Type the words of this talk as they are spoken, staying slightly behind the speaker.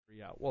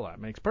out. Well, that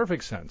makes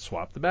perfect sense.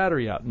 Swap the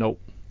battery out. Nope,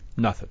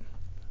 nothing.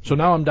 So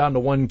now I'm down to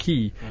one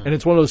key, and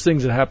it's one of those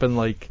things that happened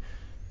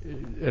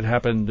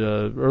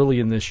early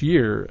in this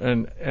year,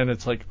 and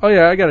it's like, oh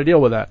yeah, I got to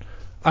deal with that.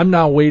 I'm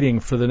now waiting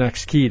for the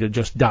next key to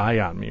just die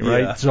on me,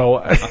 right? Yeah.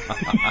 So,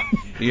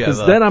 because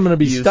then I'm going to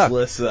be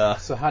useless, stuck.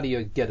 So how do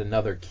you get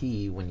another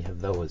key when you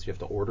have those? You have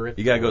to order it?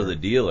 You got to go to the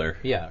dealer.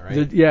 Yeah,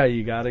 right?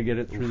 You got to get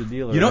it through the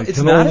dealer. You know, I it's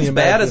can not only as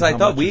bad as imagine I how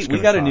thought. much it's We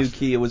gonna got a new cost.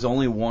 key. It was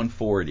only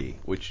 $140,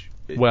 which...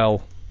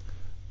 Well,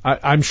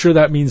 I'm sure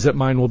that means that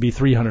mine will be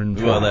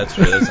 $320. Well, that's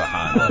true. That's a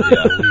Honda,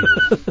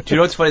 yeah. Do you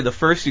know what's funny? The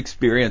first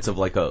experience of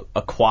like a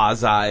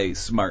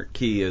quasi-smart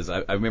key is I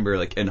remember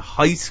like in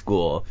high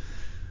school,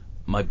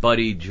 my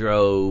buddy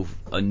drove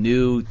a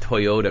new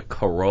Toyota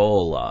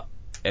Corolla,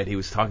 and he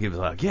was talking about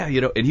like, yeah,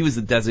 you know, and he was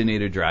the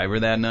designated driver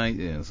that night,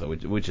 you know, so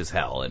which is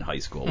hell in high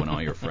school when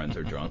all your friends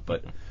are drunk.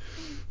 But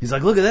he's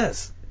like, look at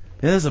this,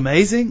 isn't this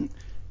amazing?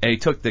 And he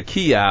took the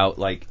key out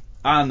like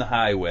on the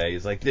highway.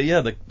 He's like,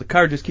 yeah, the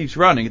car just keeps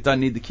running. It doesn't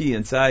need the key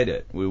inside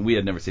it. We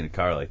had never seen a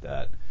car like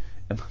that.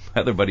 And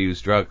my other buddy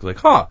who's drunk was like,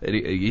 huh? And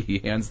he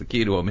hands the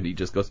key to him, and he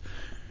just goes,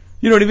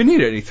 you don't even need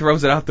it. And he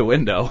throws it out the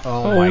window.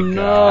 Oh my no.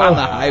 God. On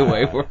the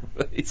highway.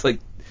 It's like,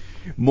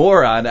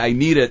 moron, I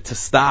need it to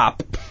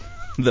stop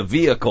the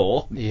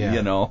vehicle, Yeah.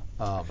 you know.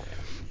 Oh,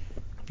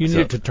 You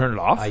need to turn it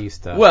off? I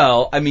used to...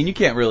 Well, I mean, you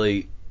can't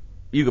really,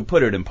 you could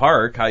put it in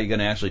park. How are you going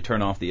to actually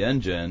turn off the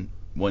engine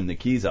when the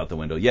key's out the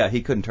window? Yeah,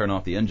 he couldn't turn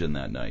off the engine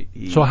that night.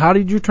 So how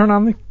did you turn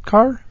on the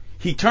car?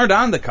 He turned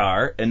on the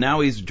car, and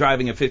now he's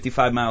driving at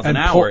 55 miles an And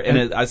hour,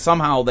 pull- and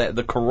somehow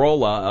the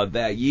Corolla of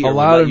that year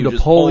allowed would let him you to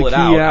just pull the it key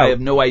out. out. I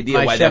have no idea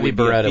My why that Chevy would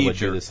be a Beretta would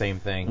feature. do the same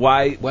thing.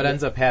 Why? What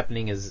ends up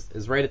happening is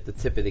right at the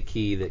tip of the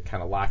key that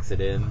kind of locks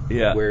it in,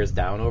 Yeah. wears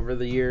down over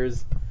the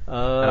years,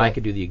 and I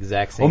could do the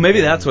exact same Well, maybe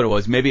thing. that's what it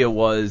was. Maybe it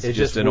was It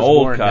just just an was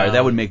old worn car. down.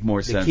 That would make more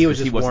The sense. key was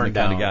 'cause just he wasn't worn the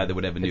kind of down. guy that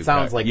would have a new car. It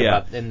sounds like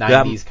yeah. a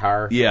 90s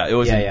car. Yeah, it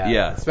was.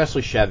 Yeah.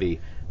 Especially Chevy.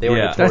 They were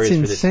Yeah. notorious That's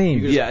for this. insane.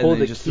 You just Yeah, and pull they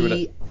the just threw it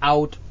key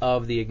out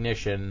of the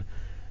ignition,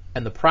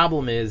 and the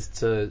problem is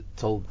to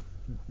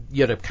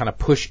you had to kind of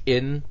push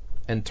in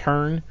and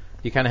turn.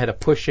 You kind of had to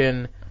push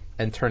in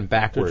and turn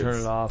backwards turn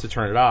it off.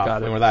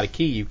 Got it. And without a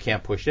key, you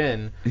can't push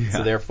in,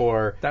 so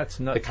therefore That's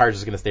nuts. the car's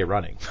just going to stay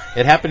running.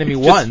 It happened to me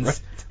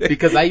once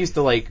because I used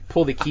to like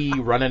pull the key,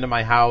 run into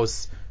my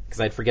house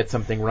because I'd forget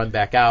something, run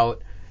back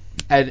out.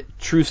 And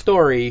true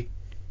story,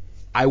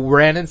 I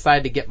ran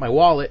inside to get my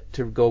wallet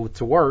to go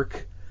to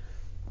work,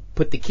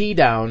 put the key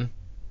down,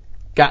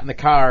 got in the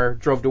car,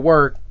 drove to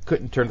work,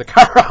 couldn't turn the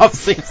car off.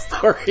 Same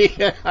story.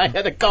 I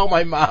had to call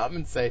my mom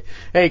and say,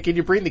 hey, can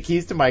you bring the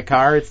keys to my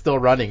car? It's still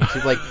running. And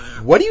she's like,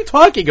 what are you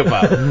talking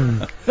about?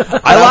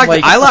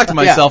 I locked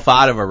myself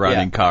out of a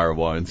running Yeah. car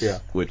once, Yeah.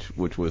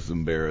 which was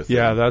embarrassing.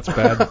 Yeah, that's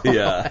bad.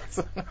 Yeah.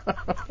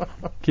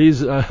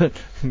 Keys,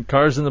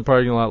 cars in the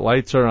parking lot,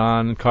 lights are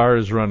on, car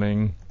is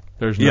running.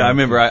 There's no Yeah, I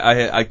remember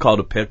I called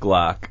a pick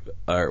lock,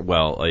 or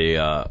well,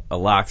 a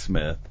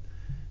locksmith,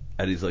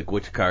 and he's like,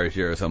 "Which car is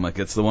yours?" I'm like,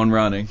 "It's the one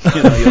running.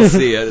 You know, you'll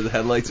see it. The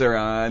headlights are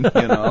on."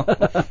 You know,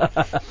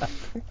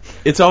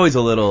 it's always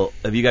a little.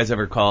 Have you guys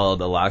ever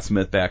called a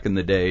locksmith back in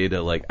the day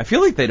to like? I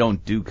feel like they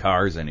don't do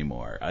cars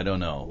anymore. I don't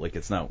know. Like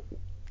it's not.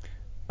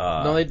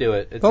 No, they do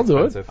it. It's They'll do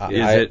it. expensive.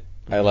 Is it?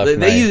 I left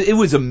It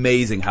was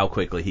amazing how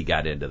quickly he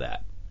got into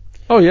that.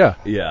 Oh, yeah.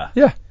 Yeah.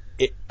 Yeah.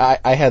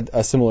 I had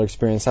a similar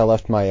experience. I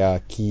left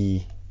my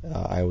key.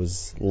 I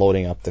was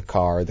loading up the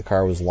car. The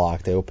car was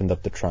locked. I opened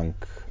up the trunk.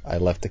 I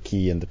left the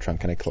key in the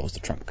trunk, and I closed the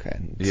trunk.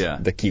 And Yeah.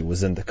 the key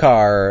was in the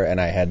car,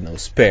 and I had no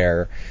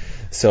spare.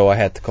 So I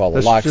had to call the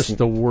That's locksmith. just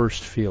the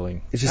worst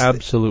feeling. It's just-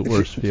 Absolute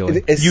worst feeling.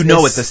 It's- You know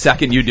it it's- the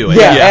second you do it.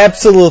 Yeah,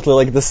 absolutely.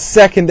 Like the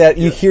second that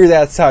you hear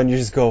that sound, you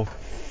just go,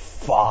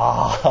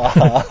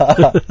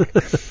 fuck.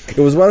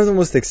 It was one of the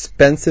most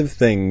expensive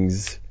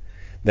things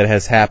that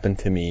has happened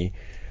to me.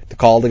 To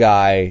call the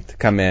guy to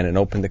come in and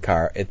open the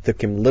car. It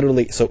took him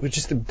literally, so it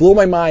just blew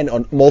my mind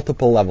on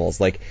multiple levels.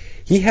 Like,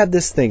 he had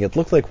this thing, it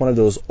looked like one of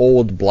those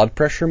old blood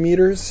pressure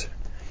meters.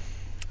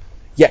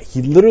 Yeah,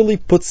 he literally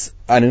puts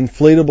an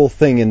inflatable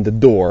thing in the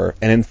door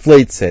and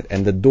inflates it,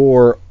 and the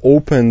door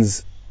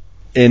opens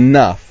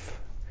enough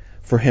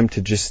for him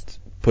to just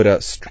put a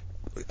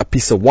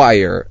piece of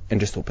wire and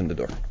just open the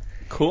door.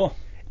 Cool.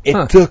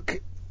 It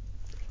took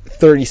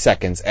 30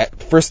 seconds.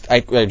 At first,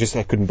 I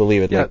couldn't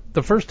believe it. Yeah, Like,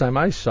 the first time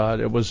I saw it,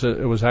 it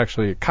was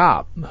actually a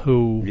cop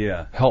who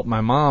helped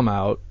my mom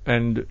out,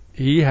 and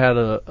he had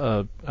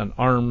an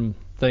arm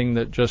thing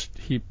that just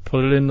he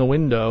put it in the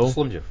window.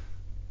 Slim Jim.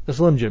 The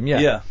Slim Jim,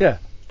 yeah.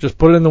 Just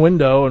put it in the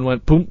window and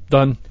went, boom,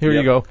 done. Here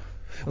you go.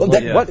 well,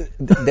 that's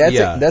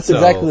Yeah, that's so-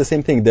 exactly the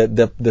same thing.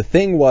 The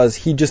thing was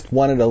he just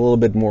wanted a little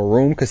bit more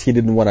room because he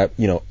didn't want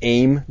to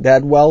aim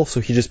that well,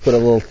 so he just put a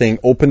little thing,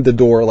 opened the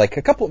door like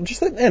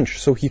just an inch,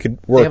 so he could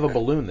work. They have a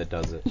balloon that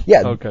does it.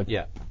 Yeah. Okay.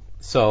 Yeah.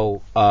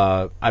 So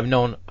I've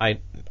known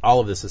all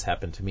of this has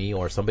happened to me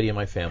or somebody in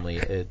my family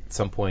at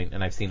some point,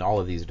 and I've seen all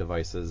of these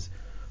devices.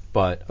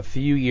 But a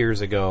few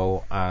years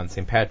ago on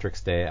St.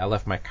 Patrick's Day, I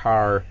left my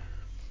car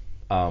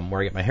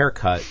where I get my hair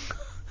cut.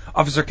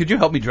 Officer, could you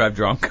help me drive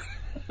drunk?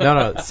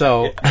 No.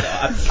 So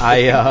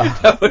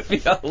that would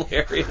be a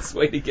hilarious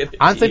way to get it.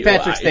 On St.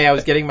 Patrick's Day, I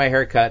was getting my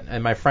hair cut,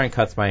 and my friend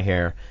cuts my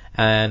hair,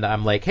 and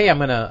I'm like, hey, I'm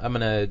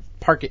gonna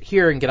park it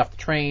here and get off the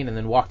train, and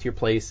then walk to your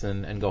place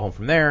and go home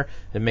from there.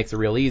 It makes it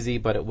real easy,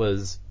 but it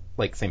was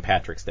like St.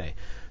 Patrick's Day,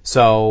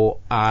 so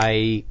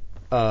I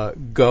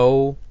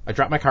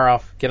drop my car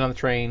off, get on the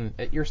train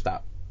at your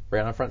stop,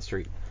 right on Front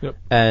Street,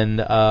 and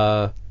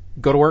go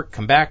to work,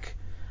 come back.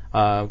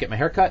 Get my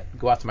hair cut,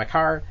 go out to my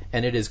car,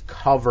 and it is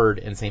covered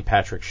in St.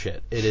 Patrick's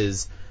shit.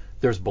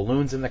 There's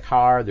balloons in the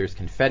car, there's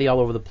confetti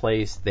all over the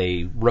place,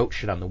 they wrote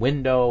shit on the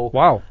window.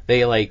 Wow.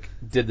 They,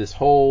 did this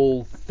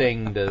whole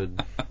thing to...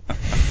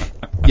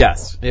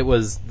 Yes, it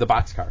was the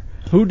boxcar.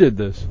 Who did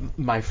this?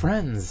 My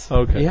friends.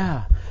 Okay.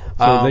 Yeah.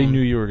 So they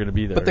knew you were going to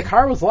be there. But the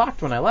car was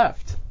locked when I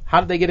left. How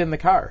did they get in the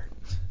car?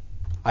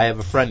 I have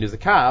a friend who's a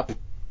cop,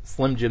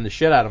 Slim Jim the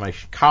shit out of my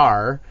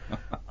car.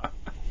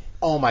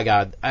 Oh my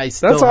God!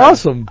 That's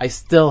awesome. I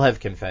still have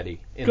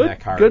confetti in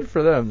that car. Good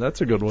for them. That's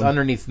a good one. It's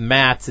underneath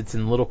mats. It's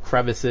in little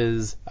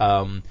crevices.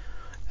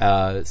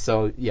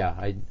 So yeah,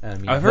 I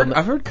mean, I've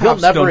heard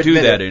cops don't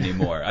do that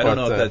anymore. I don't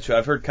know if that's true.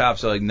 I've heard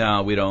cops are like,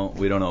 no, we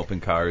don't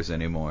open cars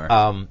anymore.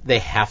 They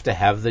have to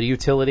have the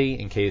utility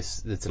in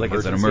case it's an emergency.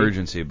 It's an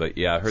emergency, but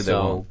yeah, I heard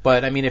that one.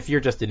 But I mean, if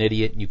you're just an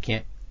idiot and you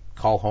can't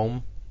call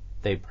home,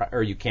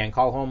 or you can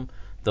call home,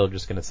 they're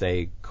just going to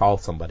say call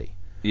somebody.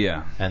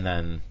 Yeah, and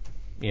then.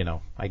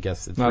 I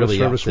guess it's not really a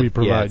service we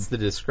provide. Yeah, it's the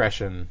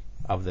discretion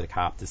of the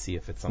cop to see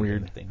if it's something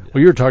weird. That they do. Well,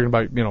 you were talking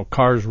about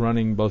cars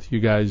running. Both you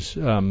guys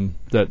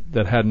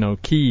that had no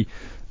key.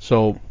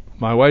 So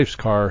my wife's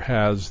car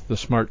has the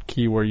smart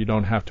key where you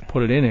don't have to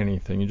put it in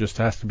anything. It just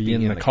has to be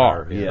in the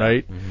car,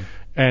 right? Mm-hmm.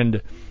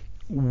 And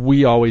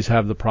we always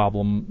have the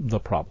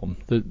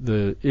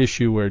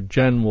issue where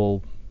Jen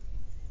will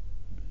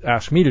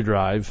ask me to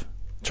drive.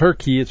 It's her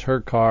key. It's her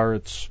car.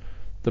 It's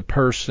the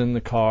purse in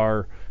the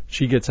car.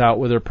 She gets out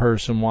with her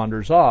purse and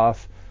wanders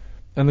off,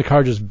 and the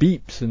car just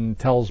beeps and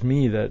tells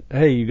me that,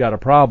 hey, you got a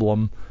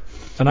problem,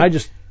 and I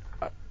just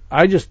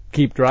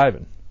keep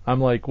driving.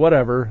 I'm like,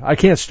 whatever. I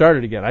can't start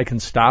it again. I can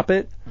stop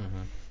it.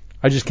 Mm-hmm.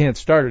 I just can't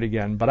start it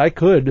again, but I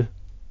could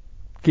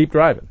keep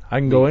driving. I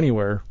can go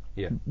anywhere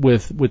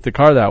with the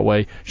car that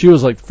way. She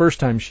was like, the first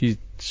time she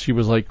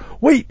was like,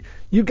 wait,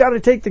 you got to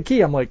take the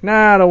key. I'm like,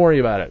 nah, don't worry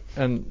about it,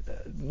 and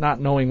not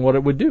knowing what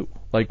it would do.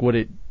 Like, would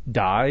it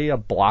die a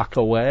block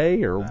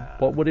away, or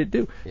what would it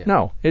do? Yeah.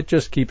 No, it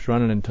just keeps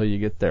running until you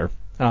get there.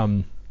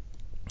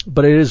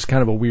 But it is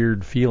kind of a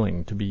weird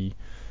feeling to be,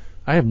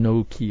 I have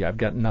no key, I've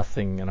got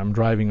nothing, and I'm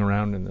driving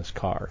around in this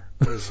car.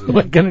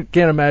 I can't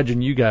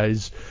imagine you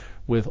guys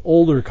with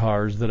older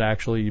cars that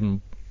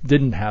actually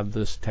didn't have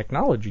this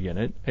technology in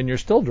it, and you're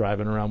still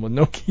driving around with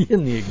no key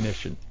in the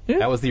ignition. Yeah.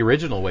 That was the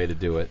original way to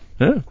do it.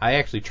 Yeah. I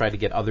actually tried to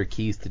get other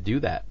keys to do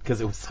that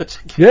because it was such a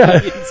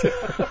convenience.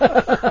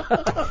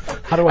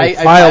 How do I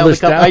file this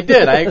down? I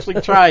did. I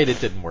actually tried. It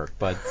didn't work,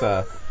 but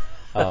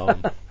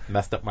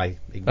messed up my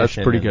ignition. That's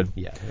pretty good.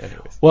 Yeah.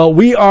 Anyways. Well,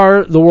 we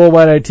are the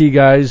Worldwide IT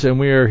guys, and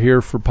we are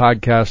here for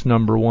podcast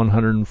number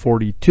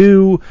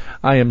 142.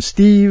 I am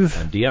Steve.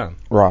 I'm Dion.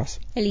 Ross.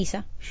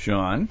 Elisa.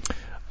 Sean.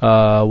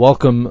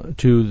 Welcome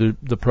to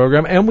the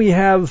program, and we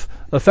have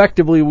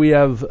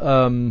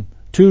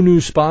two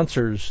new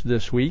sponsors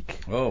this week.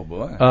 Oh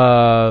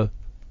boy!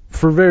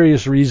 For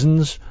various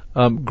reasons,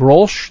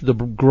 Grolsch, the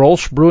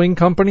Grolsch Brewing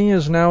Company,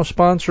 is now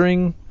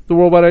sponsoring the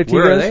Worldwide IT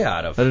Where guys. Are they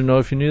out of? I didn't know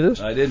if you knew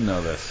this. I didn't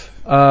know this.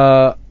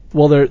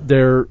 Well,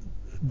 their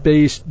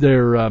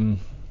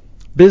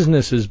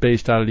business is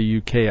based out of the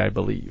UK, I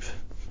believe.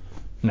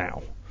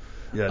 Now.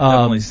 Yeah, it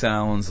definitely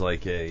sounds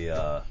like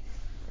a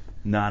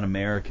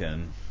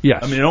non-American.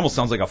 Yes. I mean, it almost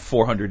sounds like a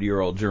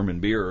 400-year-old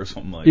German beer or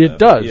something like that. It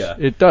does. Yeah.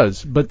 It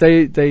does. But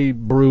they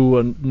brew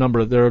a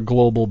number. They're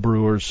global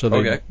brewers, so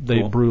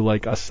they brew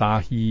like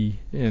Asahi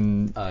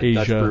in Asia.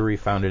 Dutch brewery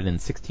founded in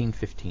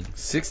 1615.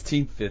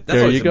 1615.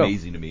 That's always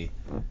amazing to me.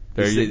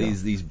 There you go.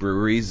 These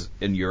breweries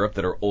in Europe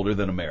that are older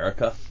than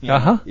America.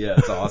 Uh-huh. Yeah,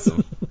 it's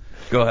awesome.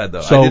 Go ahead,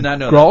 though. So I did not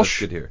know Grolsch,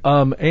 that. That's good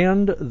to hear.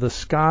 And the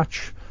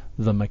Scotch,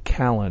 the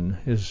Macallan,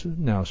 is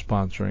now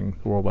sponsoring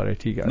the Worldwide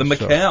IT guys. The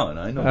Macallan,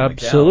 I know.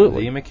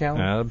 Absolutely. The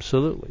Macallan?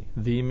 Absolutely.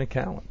 The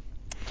Macallan.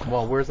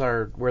 Well, where's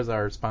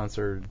our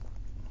sponsored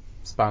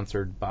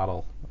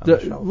bottle on the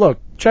shelf? Look,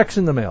 check's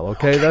in the mail,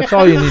 okay? That's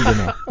all you need to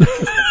know.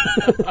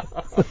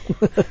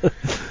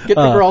 Get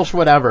the Grolsch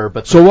whatever,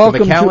 but so the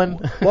Macallan.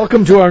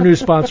 Welcome to our new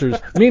sponsors.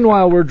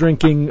 Meanwhile, we're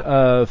drinking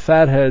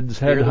Fathead's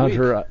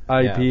Headhunter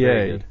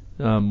IPA.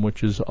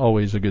 Which is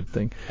always a good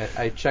thing.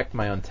 I checked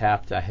my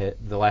Untapped.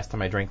 The last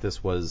time I drank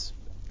this was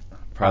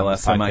probably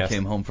last time I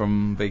came home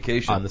from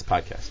vacation on this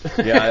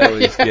podcast. Yeah,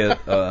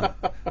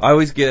 I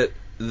always get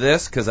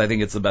this because I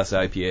think it's the best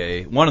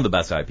IPA, one of the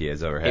best IPAs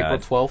I've ever had.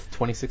 April 12th,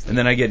 2016. And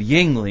then I get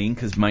Yuengling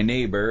because my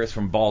neighbor is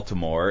from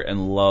Baltimore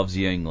and loves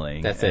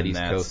Yuengling. That's at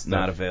East Coast.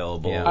 Not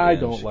available. Yeah. I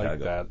don't like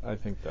that. I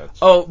think that's.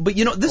 Oh, but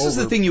this is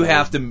the thing you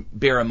have to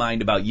bear in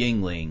mind about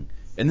Yuengling,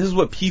 and this is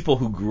what people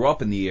who grew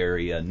up in the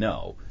area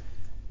know.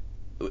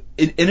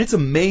 and it's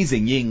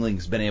amazing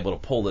Yuengling's been able to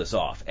pull this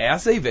off.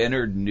 As they've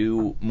entered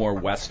new, more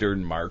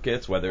Western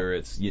markets, whether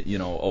it's,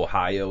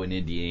 Ohio and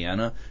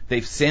Indiana,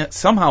 they've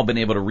somehow been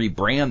able to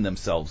rebrand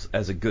themselves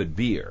as a good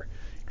beer.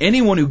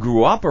 Anyone who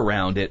grew up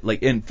around it,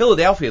 like in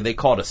Philadelphia, they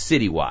call it a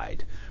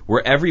citywide,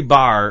 where every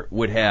bar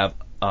would have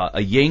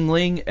a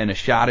Yuengling and a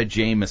shot of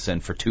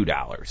Jameson for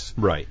 $2.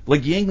 Right.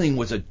 Like Yuengling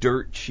was a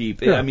dirt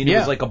cheap. Yeah. I mean, it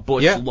was like a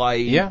Busch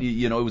Light. Yeah.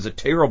 It was a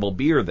terrible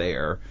beer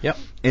there. Yep.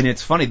 And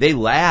it's funny, they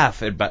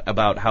laugh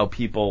about how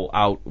people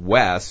out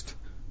west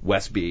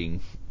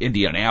being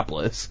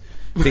Indianapolis,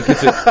 think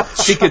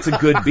it's a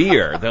good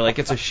beer. They're like,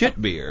 it's a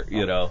shit beer,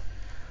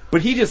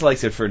 But he just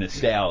likes it for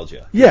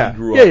nostalgia. Yeah. He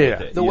grew up Yeah.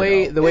 with it. The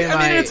way I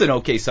mean, it's an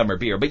okay summer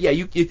beer, but yeah,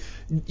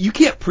 you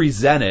can't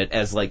present it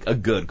as like a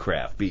good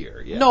craft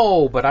beer. Yeah.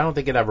 No, but I don't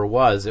think it ever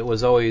was. It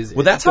was always.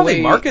 Well, that's the how they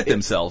way market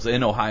themselves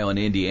in Ohio and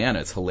Indiana.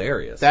 It's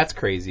hilarious. That's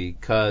crazy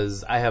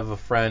because I have a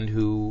friend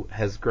who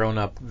has grown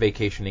up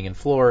vacationing in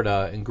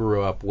Florida and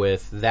grew up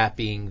with that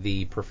being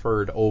the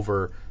preferred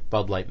over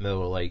Bud Light,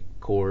 Miller Lite,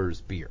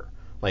 Coors beer.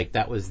 Like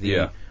that was the.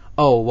 Yeah.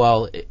 Oh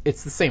well,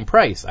 it's the same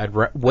price. I'd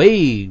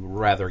way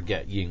rather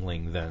get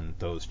Yuengling than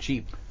those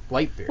cheap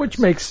light beers. Which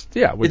makes,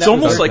 It's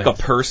almost like a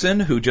person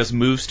who just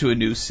moves to a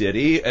new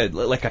city,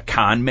 like a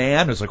con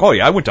man who's like, oh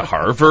yeah, I went to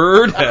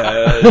Harvard,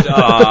 and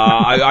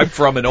I'm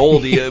from an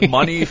old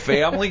money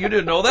family. You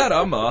didn't know that?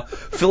 I'm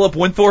Philip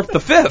Winthrop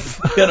V,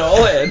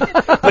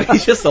 but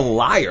he's just a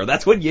liar.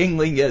 That's what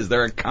Yuengling is.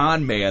 They're a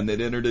con man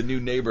that entered a new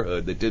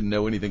neighborhood that didn't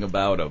know anything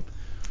about him.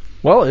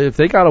 Well, if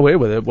they got away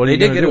with it, what are They you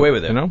did gonna get do? away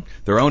with it. You know?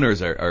 Their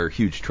owners are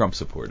huge Trump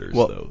supporters,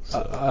 Well, though.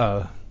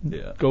 So.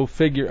 Yeah. Go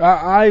figure.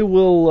 I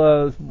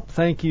will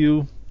thank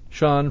you,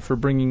 Sean, for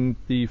bringing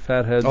the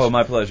Fatheads. Oh,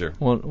 my pleasure.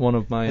 One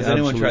of my Has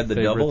anyone absolute tried the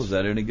double? favorites. Is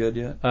that any good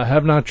yet? I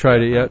have not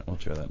tried it yet. We'll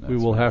try that next. We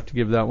will have to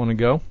give that one a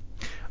go.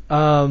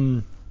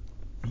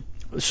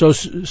 So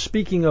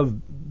speaking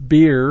of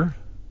beer,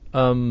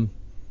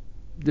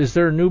 is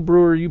there a new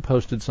brewer? You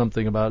posted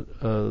something about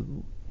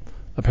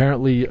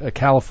apparently a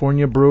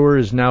California brewer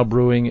is now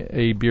brewing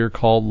a beer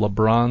called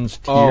LeBron's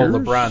Tears. Oh,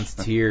 LeBron's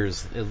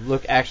Tears. It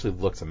actually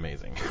looks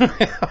amazing. So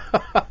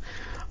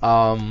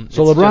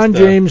LeBron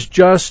James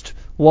just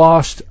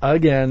lost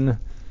again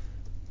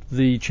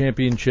the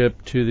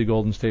championship to the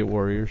Golden State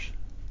Warriors.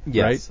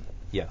 Yes. Right?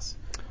 Yes.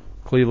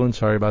 Cleveland,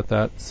 sorry about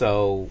that.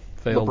 So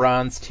Failed.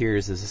 LeBron's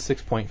Tears is a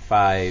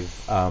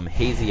 6.5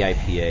 hazy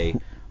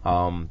IPA.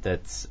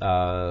 That's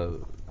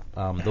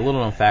the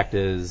little known fact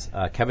is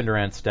Kevin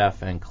Durant,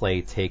 Steph, and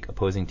Clay take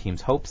opposing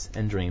teams' hopes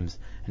and dreams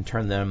and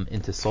turn them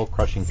into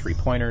soul-crushing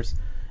three-pointers.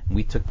 And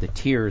we took the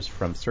tears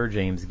from Sir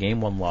James' Game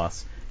 1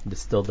 loss and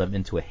distilled them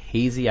into a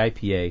hazy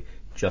IPA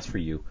just for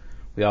you.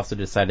 We also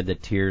decided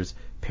that Tears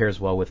pairs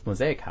well with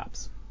Mosaic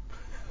hops,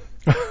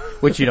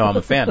 which I'm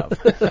a fan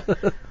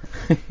of.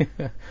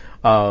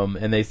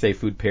 And they say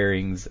food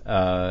pairings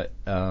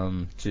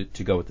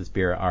to go with this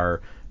beer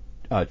are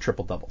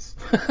triple doubles.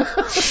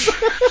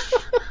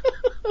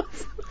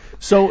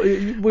 So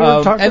we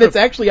were talking, and it's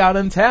actually out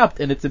Untapped,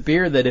 and it's a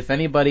beer that if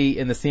anybody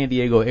in the San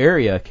Diego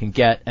area can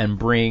get and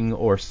bring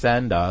or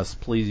send us,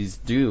 please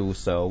do.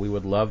 So we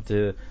would love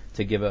to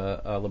give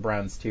a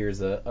LeBron's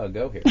Tears a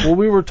go here. Well,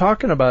 we were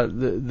talking about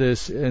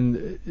this,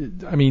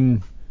 and I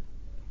mean,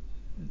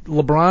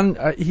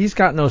 LeBron, he's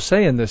got no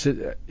say in this.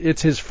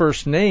 It's his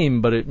first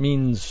name, but it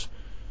means.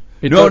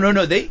 No.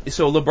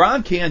 So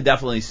LeBron can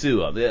definitely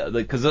sue him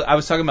because I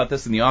was talking about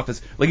this in the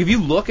office. Like if you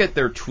look at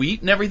their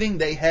tweet and everything,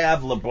 they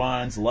have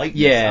LeBron's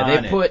likeness. Yeah,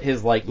 on they put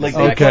his likeness.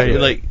 Okay.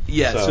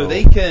 So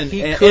they can.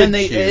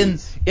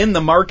 choose. In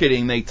the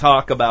marketing, they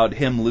talk about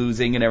him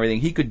losing and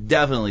everything. He could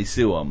definitely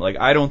sue him. Like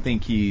I don't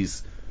think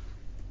he's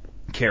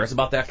cares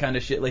about that kind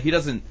of shit. Like he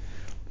doesn't.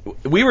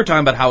 We were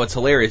talking about how it's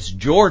hilarious.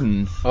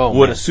 Jordan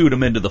would have sued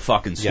him into the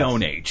fucking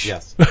Stone Age.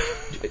 Yes.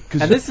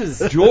 And this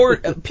is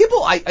Jordan. People,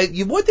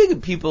 one thing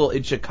that people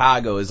in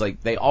Chicago is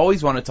like they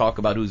always want to talk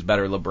about who's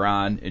better,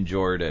 LeBron and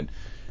Jordan.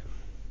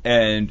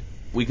 And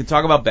we can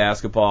talk about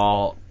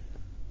basketball,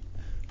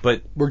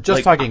 but we're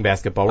just talking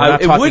basketball. We're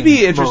not it talking would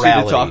be interesting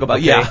morality, to talk about,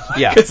 okay?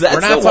 yeah, because that's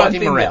we're not the one talking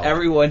thing morality. that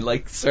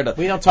everyone sort of.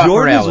 We don't talk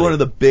Jordan morality. is one of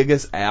the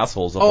biggest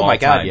assholes of all time. Oh my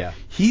God, yeah.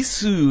 He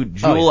sued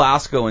Jewel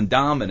Osco and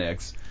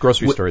Dominic's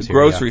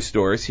grocery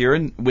stores here,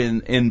 and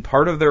when in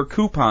part of their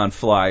coupon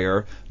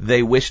flyer,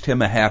 they wished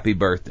him a happy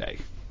birthday.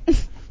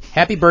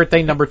 Happy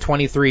birthday, number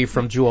 23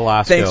 from Jewel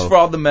Osco. Thanks for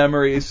all the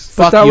memories.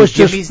 But that was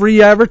Give just me-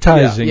 free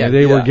advertising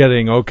they were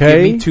getting,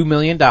 okay? Give me $2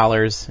 million.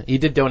 He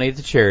did donate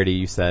to charity,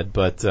 you said,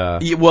 but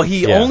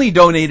He only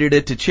donated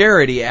it to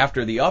charity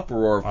after the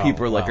uproar of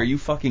people were like, "Are you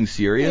fucking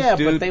serious, yeah,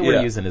 dude?" but they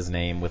were using his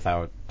name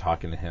without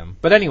talking to him.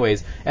 But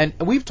anyways, and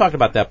we've talked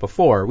about that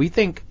before. We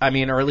think,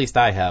 or at least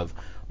I have,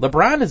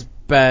 LeBron has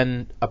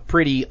been a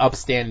pretty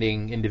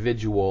upstanding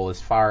individual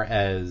as far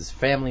as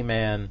family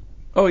man.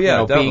 Oh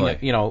yeah, definitely.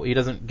 Being, he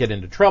doesn't get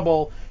into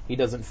trouble. He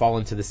doesn't fall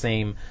into the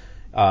same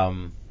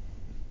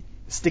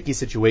sticky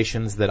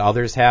situations that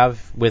others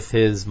have with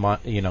his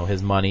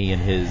money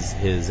and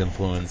his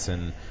influence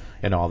and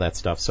and all that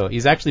stuff. So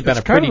he's actually been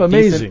It's a pretty kind of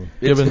amazing,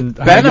 given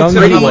how been a young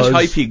pretty he How much was.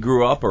 hype he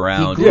grew up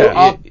around. He grew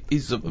up-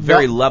 He's a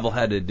very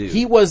level-headed dude.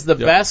 He was the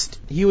best.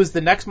 He was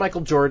the next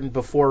Michael Jordan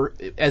before,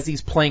 as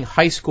he's playing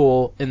high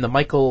school in the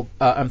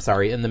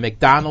in the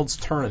McDonald's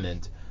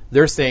tournament.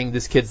 They're saying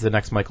this kid's the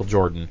next Michael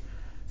Jordan.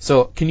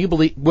 So can you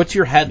believe, what's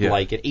your head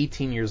like at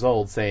 18 years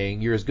old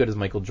saying you're as good as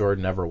Michael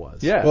Jordan ever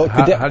was? Yeah. Well,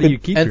 how do you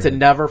keep And your to head?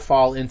 never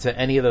fall into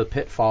any of the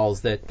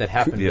pitfalls that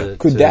happened to...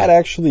 Could that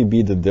actually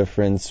be the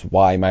difference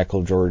why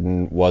Michael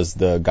Jordan was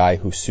the guy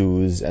who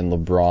sues and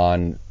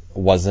LeBron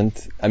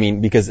wasn't? I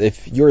mean, because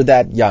if you're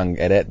that young,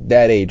 at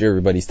that age,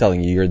 everybody's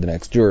telling you you're the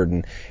next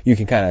Jordan, you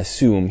can kind of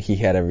assume he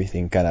had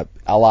everything kind of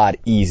a lot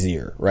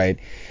easier, right?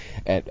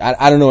 And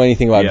I don't know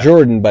anything about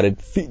Jordan, but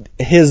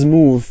his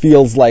move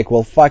feels like,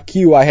 well, fuck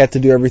you, I had to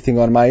do everything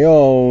on my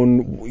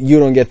own. You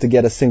don't get to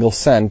get a single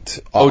cent.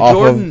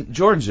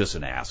 Jordan's just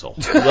an asshole.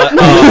 He's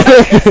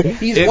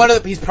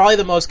probably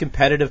the most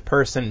competitive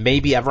person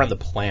maybe ever on the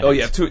planet. Oh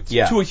yeah,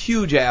 to a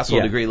huge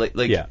asshole degree.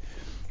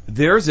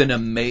 There's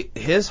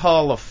his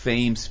Hall of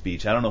Fame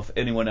speech. I don't know if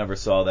anyone ever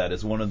saw that.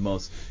 Is one of the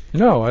most.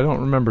 No, I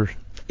don't remember.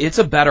 It's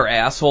a better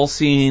asshole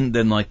scene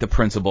than like the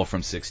principal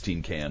from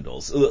 16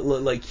 Candles.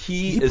 Like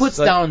he puts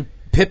down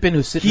Pippen,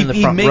 who's sitting in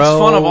the front row. He makes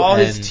fun of all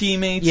his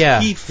teammates.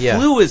 Yeah, he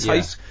flew his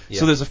high school.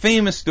 So there's a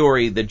famous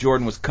story that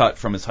Jordan was cut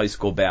from his high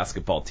school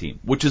basketball team,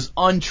 which is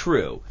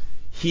untrue.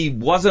 He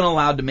wasn't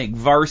allowed to make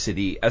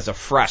varsity as a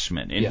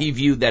freshman, and he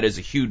viewed that as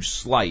a huge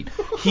slight.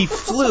 He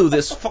flew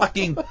this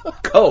fucking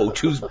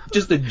coach, who's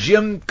just a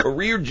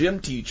career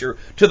gym teacher,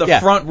 to the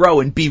front row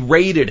and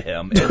berated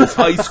him at his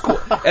high school,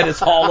 at his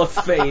Hall of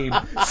Fame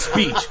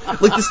speech.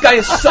 Like, this guy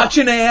is such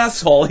an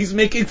asshole. He's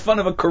making fun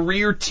of a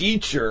career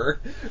teacher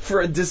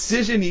for a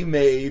decision he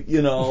made,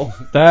 you know.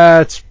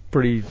 That's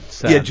pretty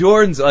sad. Yeah,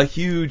 Jordan's a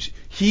huge...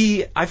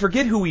 I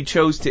forget who he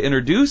chose to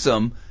introduce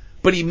him,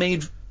 but he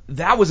made...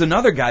 That was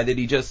another guy that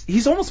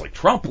he's almost like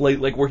Trump,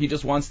 like where he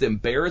just wants to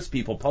embarrass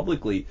people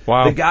publicly.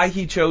 Wow. The guy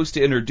he chose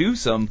to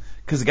introduce him,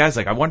 because the guy's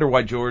like, I wonder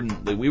why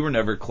Jordan, we were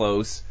never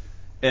close.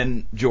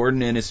 And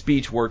Jordan in his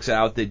speech works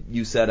out that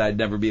you said I'd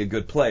never be a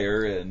good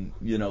player. And,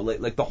 you know,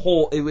 like the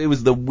whole, it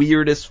was the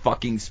weirdest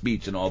fucking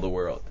speech in all the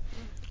world.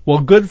 Well,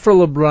 good for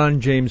LeBron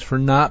James for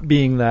not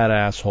being that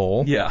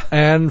asshole. Yeah.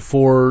 And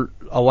for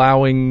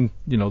allowing,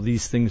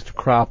 these things to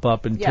crop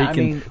up and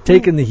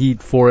taking the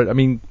heat for it. I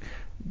mean,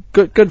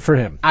 good for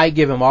him. I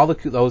give him all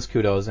those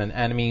kudos, and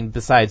I mean,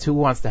 besides, who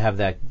wants to have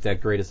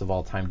that greatest of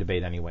all time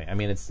debate anyway? I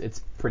mean,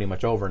 it's pretty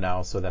much over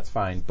now, so that's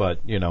fine. But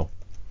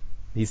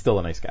he's still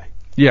a nice guy.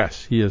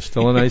 Yes, he is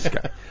still a nice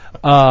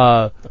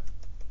guy.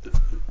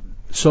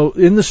 So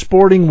in the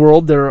sporting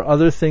world, there are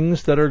other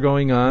things that are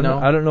going on. No,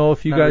 I don't know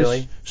if you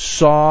guys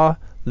saw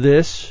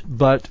this,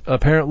 but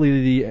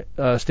apparently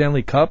the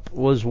Stanley Cup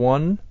was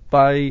won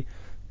by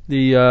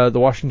the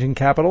Washington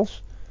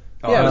Capitals.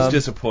 Oh, I was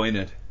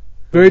disappointed.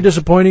 Very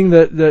disappointing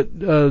that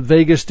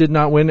Vegas did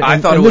not win. I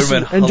thought it would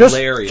have been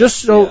hilarious. Just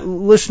so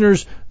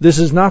listeners, this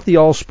is not the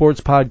All Sports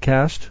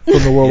podcast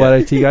from the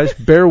Worldwide IT guys.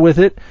 Bear with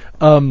it.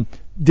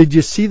 Did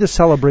you see the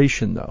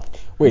celebration, though?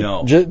 Wait,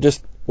 no.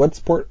 Just what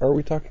sport are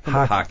we talking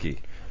about? Hockey.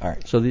 All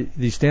right. So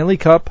the Stanley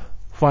Cup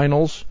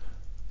Finals,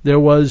 there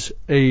was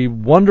a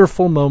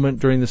wonderful moment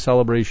during the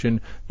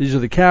celebration. These are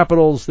the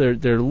Capitals. They're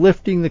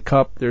lifting the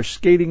cup. They're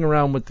skating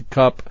around with the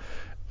cup,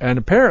 and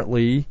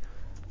apparently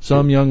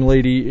some young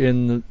lady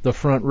in the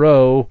front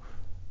row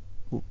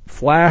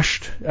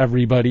flashed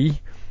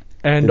everybody,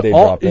 and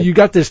you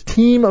got this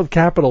team of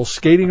Capitals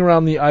skating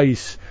around the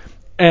ice,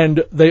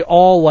 and they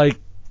all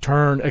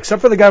turn,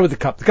 except for the guy with the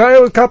cup. The guy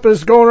with the cup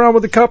is going around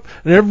with the cup,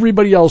 and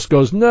everybody else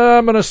goes, "No,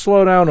 I'm going to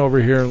slow down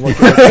over here and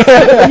look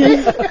at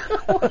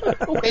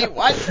it." Wait,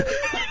 what?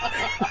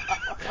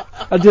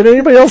 Did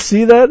anybody else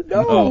see that?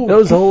 No. That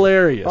was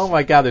hilarious. Oh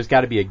my God, there's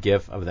got to be a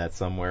GIF of that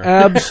somewhere.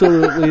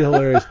 Absolutely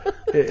hilarious.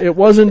 It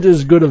wasn't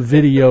as good a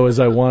video as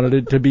I wanted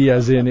it to be,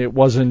 as in it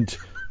wasn't...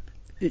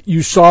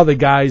 You saw the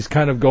guys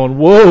kind of going,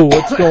 whoa,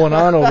 what's going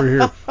on over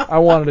here? I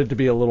wanted it to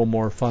be a little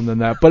more fun than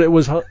that. But it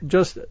was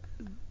just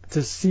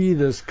to see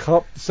this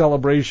cup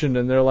celebration,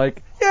 and they're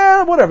like,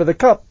 yeah, whatever, the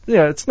cup,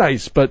 yeah, it's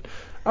nice, but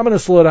I'm going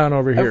to slow down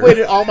over here. I've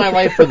waited all my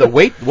life for the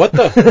wait. What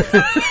the?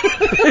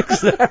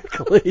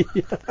 Exactly.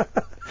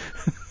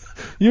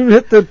 You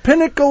hit the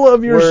pinnacle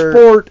of your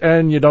sport,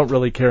 and you don't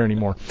really care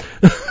anymore.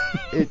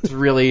 It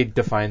really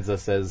defines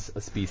us as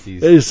a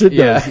species. Yes, it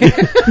does.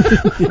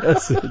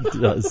 Yes,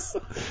 it does.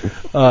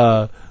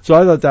 So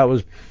I thought that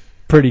was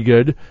pretty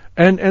good.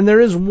 And there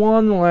is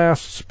one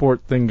last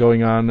sport thing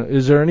going on.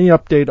 Is there any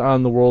update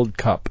on the World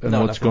Cup and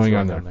what's going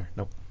on there?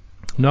 Nope.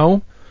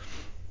 No?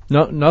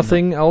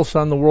 Nothing else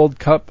on the World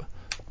Cup?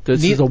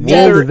 This is a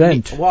world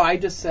event. Well, I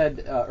just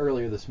said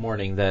earlier this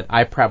morning that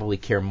I probably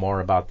care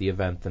more about the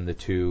event than the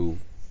two,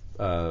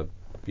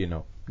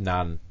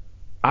 non.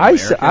 I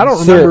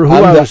don't remember who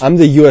I was.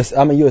 I'm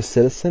a U.S.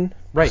 citizen.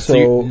 Right.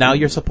 So now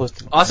you're supposed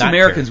to. Us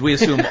Americans, we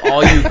assume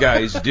all you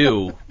guys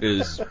do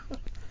is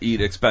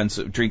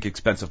drink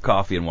expensive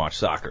coffee, and watch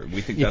soccer.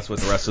 We think that's what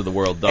the rest of the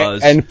world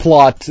does. And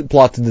plot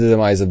the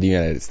demise of the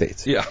United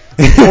States. Yeah.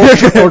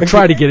 or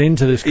try to get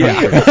into this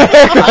country.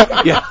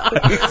 Yeah,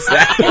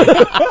 exactly.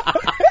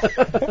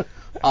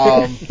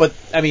 But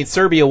I mean,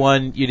 Serbia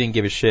won. You didn't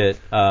give a shit,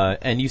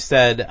 and you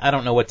said I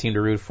don't know what team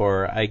to root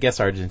for. I guess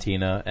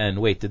Argentina. And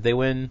wait, did they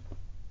win?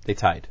 They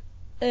tied.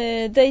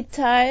 They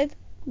tied,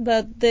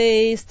 but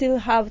they still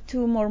have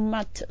 2 more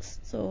matches.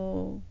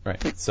 So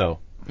Right. So,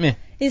 meh.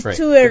 it's Right.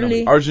 too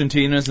early.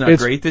 Argentina's not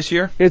It's- great this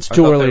year? it's I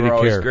too thought early they were to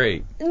always care.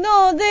 Great.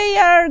 No, they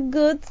are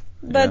good,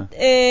 but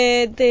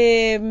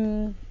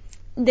the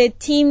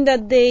team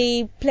that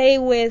they play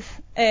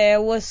with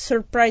was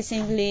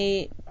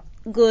surprisingly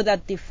good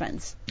at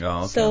defense.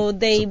 Oh, okay. So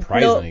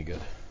Surprisingly good.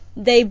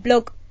 they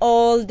block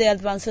all the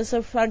advances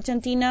of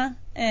Argentina,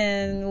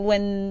 and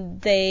when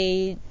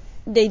they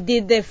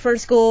did the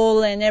first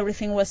goal and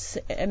everything was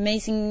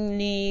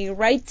amazingly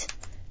right,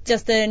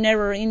 just an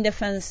error in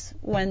defense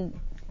when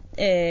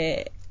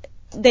they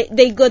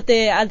got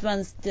the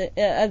advance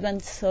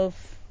of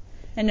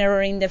an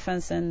error in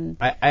defense. And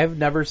I've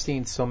never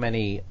seen so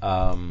many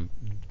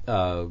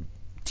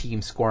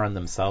teams score on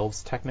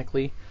themselves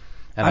technically.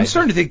 And I'm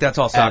starting to think that's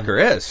all soccer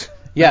is.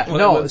 Yeah, From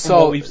no. what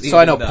So we've seen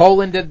I know in the-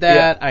 Poland did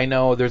that. I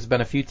know there's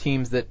been a few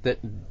teams that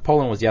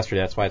Poland was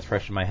yesterday. That's why it's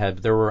fresh in my head.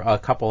 But there were a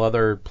couple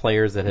other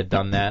players that had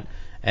done that,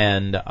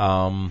 and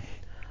I'm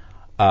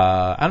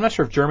not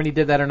sure if Germany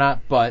did that or not.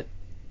 But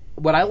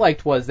what I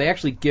liked was they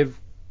actually give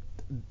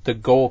the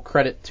goal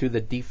credit to the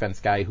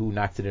defense guy who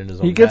knocked it in his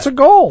own. He gets a net.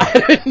 goal.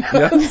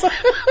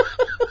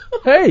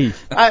 Hey,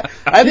 I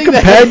think can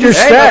that pad your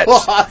that's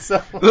stats.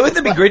 awesome. Wouldn't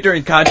that be great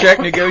during contract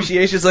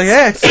negotiations? Like,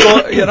 hey,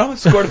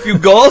 scored a few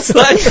goals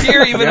last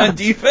year, even on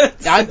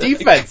defense. On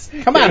defense.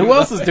 Come on, who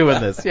else is doing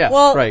this? Yeah,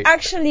 well, right.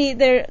 actually,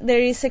 there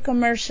is a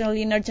commercial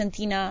in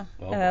Argentina,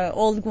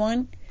 old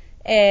one,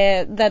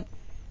 that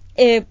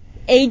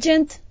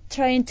agent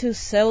trying to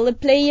sell a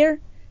player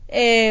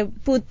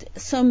put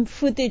some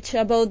footage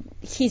about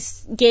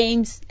his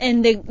games,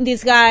 and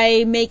this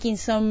guy making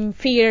some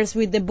figures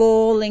with the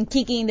ball and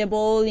kicking the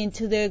ball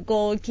into the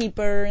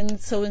goalkeeper and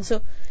so,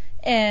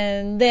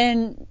 and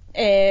then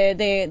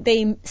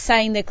they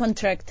sign the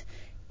contract,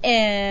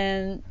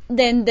 and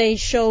then they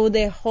show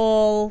the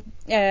whole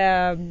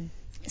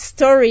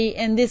story,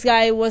 and this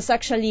guy was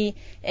actually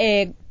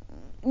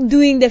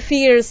doing the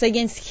figures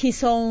against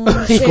his own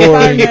partner.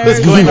 He was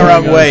going the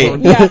wrong way.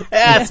 Yeah.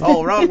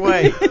 Asshole, wrong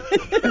way.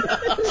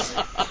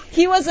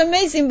 He was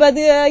amazing, but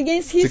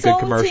against his It's a good own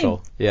commercial.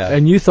 team. Yeah.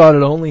 and you thought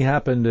it only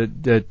happened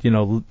at the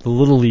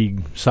little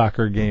league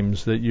soccer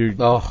games that you're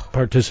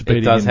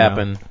participating It does in now.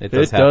 happen. It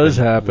does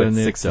happen. With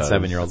It 6 and does.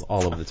 7-year-olds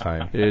all over the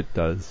time. It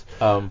does.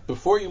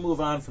 Before you move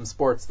on from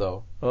sports,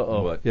 though,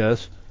 Uh-oh.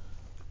 Yes.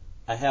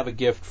 I have a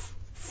gift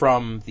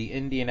from the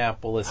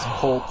Indianapolis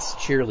Colts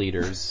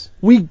cheerleaders.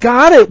 We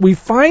got it. We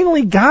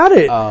finally got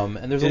it.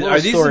 And there's a little Are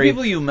these story. the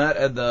people you met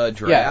at the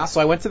draft? Yeah, so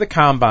I went to the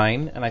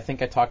Combine, and I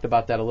think I talked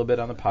about that a little bit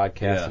on the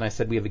podcast, Yeah. and I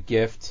said we have a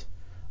gift.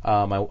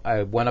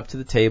 I went up to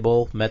the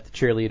table, met the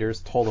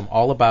cheerleaders, told them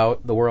all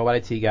about the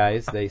Worldwide IT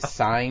guys. They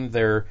signed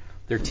their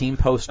team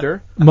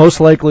poster.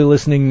 Most likely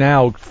listening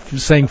now,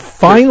 saying,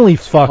 finally,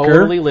 fucker.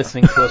 Totally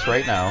listening to us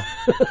right now.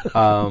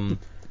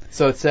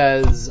 So it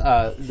says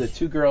the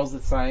 2 girls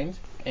that signed,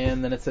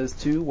 and then it says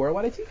 2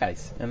 Worldwide IT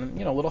guys, and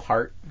a little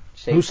heart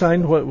shape. Who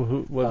signed what?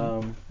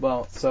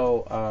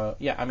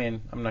 Yeah, I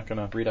mean, I'm not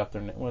gonna read out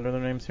what are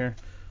their names here?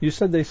 You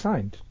said they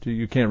signed.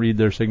 You can't read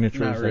their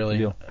signature. Not Is that the really.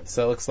 deal?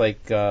 So it looks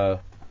like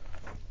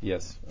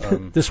yes.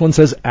 This one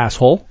says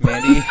asshole.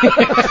 Mandy.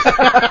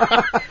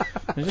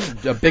 There's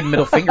just a big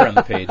middle finger on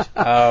the page.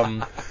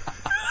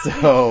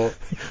 So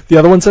The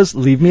other one says,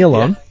 leave me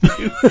alone.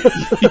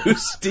 You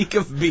stink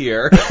of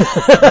beer,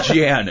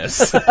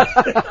 Janice.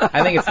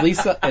 I think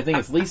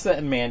it's Lisa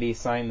and Mandy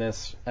signed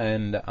this,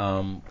 and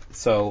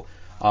the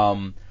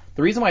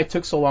reason why it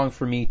took so long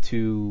for me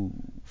to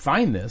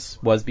find this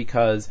was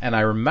because, and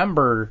I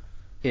remember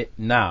it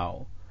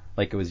now,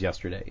 like it was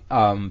yesterday.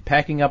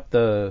 Packing up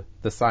the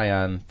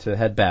Scion to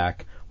head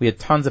back, we had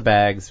tons of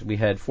bags. We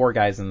had 4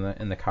 guys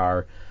in the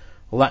car,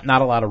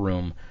 not a lot of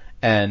room.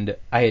 And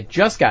I had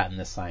just gotten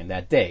this sign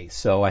that day,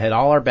 so I had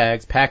all our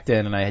bags packed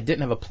in, and I didn't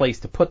have a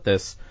place to put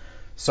this.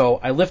 So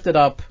I lifted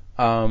up,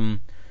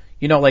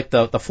 like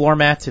the floor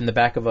mats in the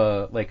back of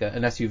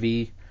an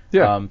SUV,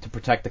 Yeah. to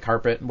protect the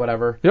carpet and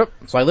whatever. Yep.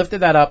 So I lifted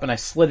that up and I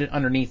slid it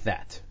underneath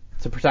that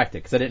to protect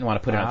it because I didn't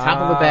want to put it on top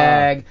of a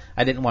bag.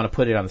 I didn't want to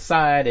put it on the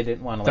side. I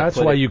didn't want to. That's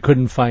why you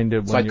couldn't find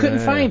it. So I couldn't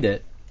find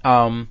it.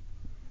 Funny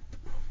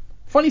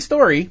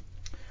story.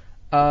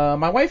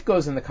 My wife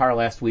goes in the car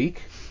last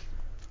week.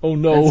 Oh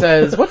no! And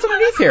says, "What's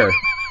underneath here?"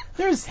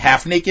 There's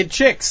half-naked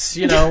chicks,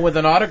 with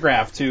an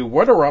autograph to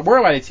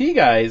Worldwide IT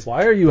guys.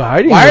 Why are you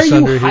hiding Why this are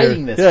you under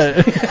hiding here?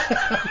 this?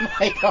 Yeah. I'm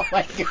like, oh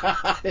my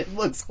god, it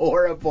looks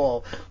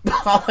horrible.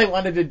 All I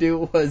wanted to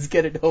do was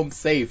get it home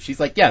safe. She's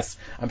like, yes,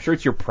 I'm sure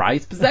it's your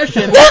prized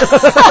possession. All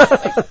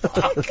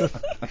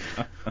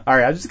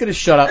right, I'm just going to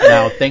shut up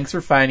now. Thanks for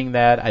finding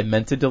that. I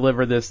meant to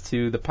deliver this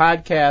to the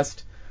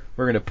podcast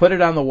We're going to put it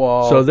on the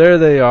wall. So there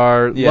they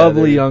are, Yeah,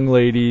 lovely they're- young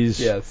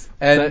ladies. Yes.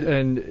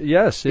 And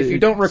yes, if you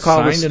don't recall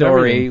the signed and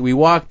story, everything. we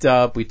walked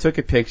up, we took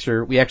a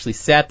picture, we actually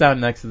sat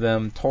down next to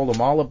them, told them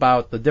all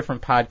about the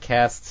different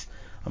podcasts.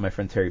 My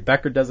friend Terry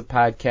Becker does a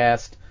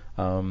podcast,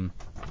 Men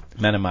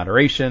in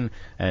Moderation,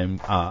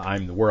 and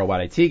I'm the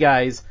Worldwide IT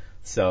Guys.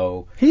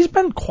 So he's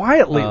been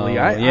quiet lately.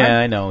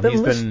 I know.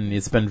 listening.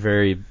 It's been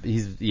very,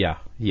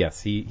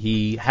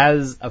 he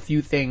has a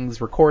few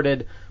things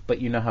recorded, but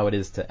you know how it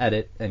is to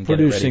edit and get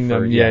Producing it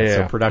ready for, them, yeah.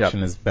 So production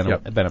Yep. has been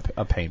Yep.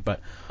 a pain, but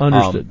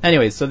Understood.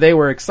 Anyway, so they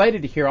were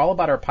excited to hear all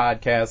about our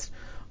podcast.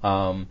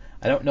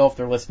 I don't know if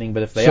they're listening,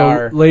 but if they So,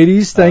 are,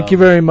 ladies, thank you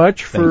very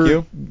much thank for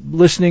you.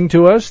 listening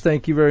to us.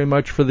 Thank you very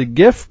much for the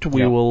gift.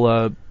 We Yep.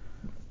 will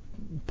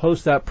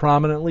post that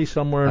prominently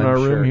somewhere in I'm our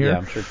sure, room here. Yeah,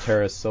 I'm sure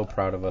Tara's so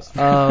proud of us.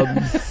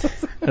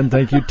 And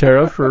thank you,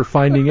 Tara, for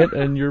finding it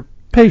and your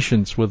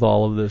patience with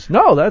all of this.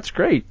 No, that's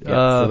great.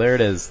 So there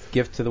it is.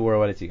 Gift to the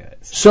Worldwide IT Guys.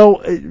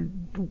 So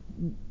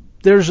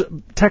there's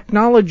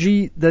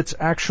technology that's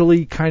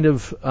actually kind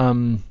of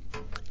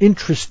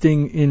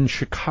interesting in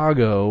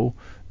Chicago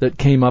that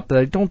came up that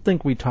I don't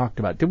think we talked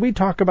about. Did we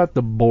talk about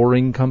the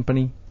Boring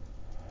Company?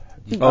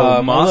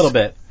 A Musk? little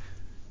bit.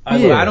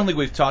 Yeah. I don't think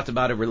we've talked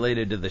about it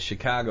related to the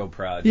Chicago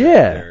project.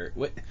 Yeah.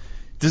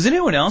 Does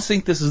anyone else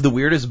think this is the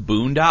weirdest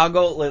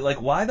boondoggle?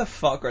 Like, why the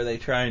fuck are they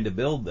trying to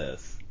build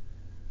this?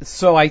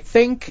 So I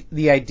think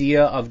the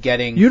idea of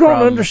getting You don't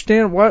from-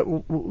 understand what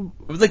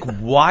Like,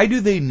 why do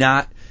they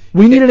not?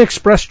 we need an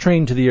express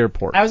train to the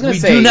airport. I was going We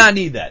to say, do not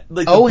need that.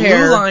 Like,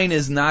 O'Hare- the Blue Line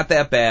is not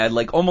that bad.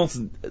 Like, almost.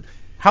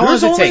 how long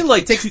there's does it only, take?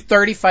 like, It takes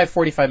 35,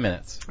 45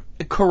 minutes.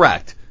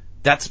 Correct.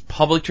 That's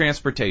public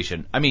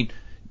transportation. I mean,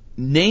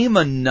 name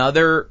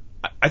another.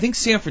 I think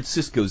San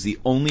Francisco is the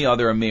only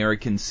other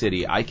American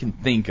city I can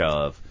think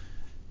of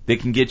that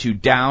can get you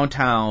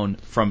downtown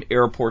from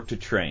airport to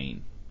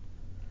train.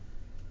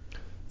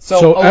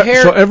 So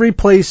O'Hare, so every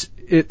place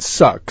it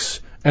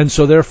sucks, and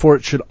so therefore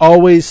it should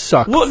always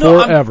suck Well,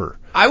 no, forever.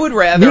 I would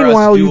rather.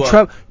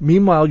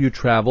 Meanwhile, you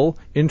travel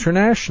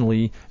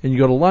internationally, and you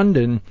go to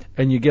London,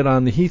 and you get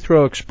on the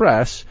Heathrow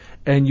Express,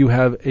 and you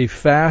have a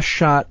fast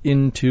shot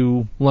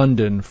into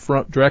London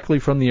directly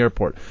from the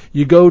airport.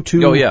 You go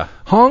to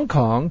Hong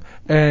Kong,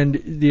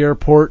 and the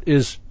airport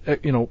is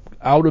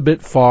out a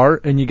bit far,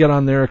 and you get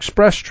on their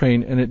express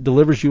train, and it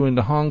delivers you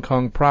into Hong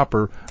Kong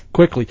proper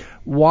quickly.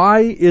 Why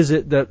is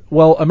it that,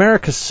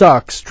 America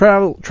sucks,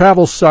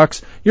 travel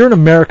sucks, you're in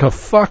America,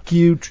 fuck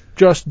you,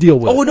 just deal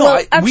with it. Oh no!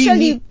 Well,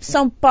 actually,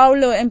 São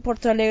Paulo and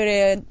Porto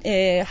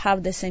Alegre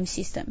have the same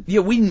system.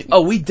 Yeah,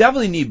 we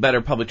definitely need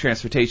better public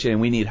transportation,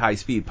 and we need high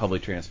speed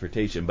public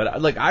transportation. But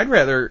I'd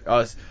rather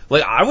us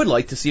I would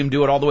like to see them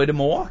do it all the way to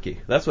Milwaukee.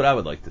 That's what I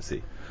would like to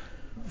see.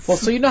 well,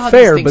 so you know how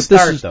Fair, these but things this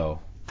start, is- though.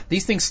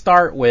 These things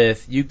start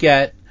with you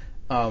get.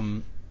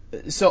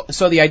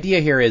 So the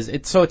idea here is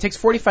it takes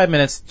 45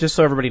 minutes. Just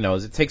so everybody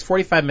knows, it takes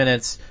 45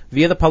 minutes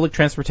via the public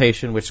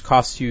transportation, which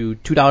costs you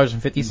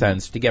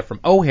 $2.50 to get from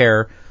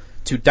O'Hare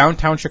to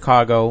downtown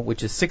Chicago,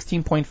 which is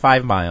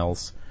 16.5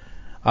 miles,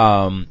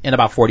 in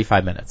about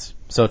 45 minutes.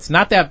 So it's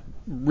not that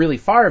really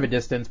far of a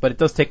distance, but it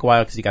does take a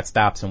while because you got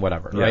stops and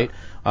whatever, right?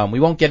 We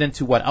won't get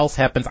into what else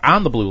happens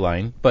on the Blue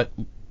Line, but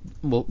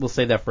we'll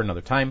save that for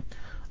another time.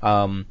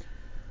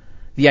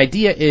 The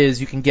idea is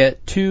you can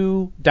get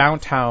to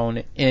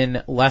downtown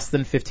in less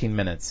than 15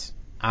 minutes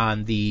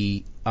on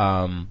the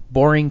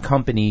Boring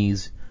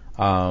Company's.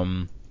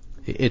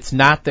 It's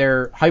not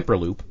their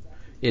Hyperloop.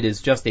 It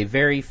is just a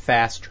very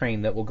fast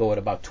train that will go at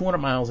about 200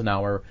 miles an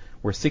hour,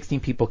 where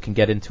 16 people can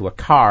get into a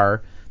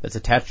car that's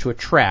attached to a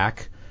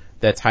track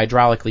that's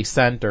hydraulically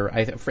sent, or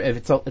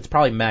it's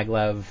probably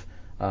maglev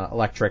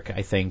electric,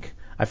 I think.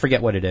 I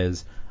forget what it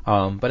is.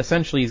 But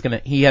essentially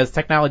he has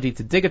technology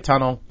to dig a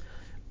tunnel,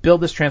 build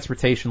this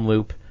transportation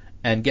loop,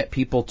 and get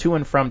people to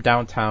and from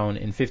downtown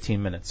in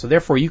 15 minutes. So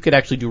therefore you could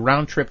actually do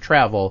round trip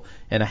travel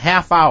in a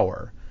half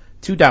hour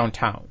to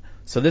downtown.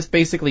 So this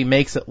basically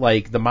makes it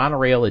like the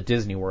monorail at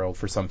Disney World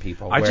for some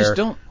people.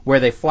 Where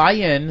they fly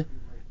in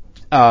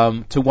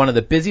to one of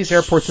the busiest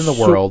airports in the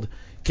world,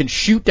 can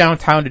shoot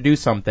downtown to do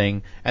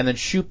something, and then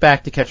shoot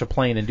back to catch a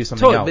plane and do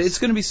something else. It's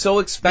going to be so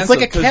expensive like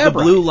a because cab the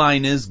Blue ride.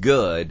 Line is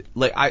good.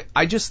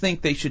 I just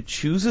think they should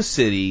choose a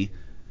city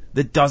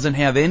that doesn't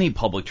have any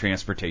public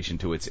transportation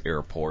to its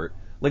airport.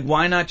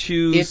 Why not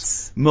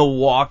choose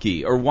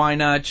Milwaukee, or why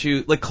not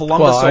choose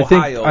Columbus,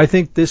 Ohio? I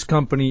think this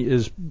company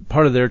is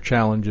part of their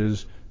challenge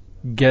is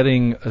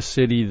getting a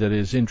city that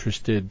is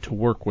interested to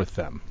work with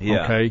them.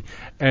 Yeah. Okay,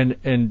 and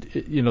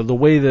the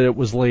way that it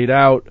was laid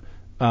out,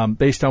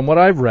 based on what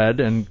I've read,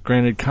 and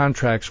granted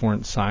contracts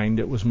weren't signed,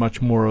 it was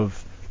much more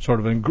of sort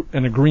of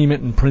an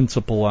agreement in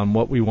principle on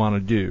what we want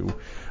to do.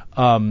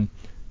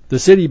 The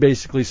city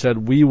basically said,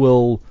 we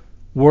will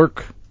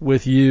work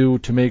with you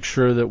to make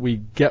sure that we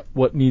get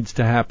what needs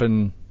to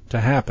happen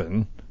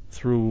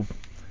through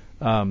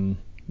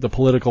the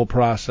political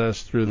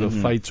process, through the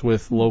fights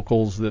with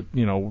locals that,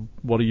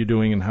 what are you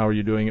doing and how are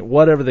you doing it,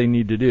 whatever they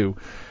need to do.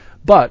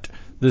 But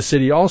the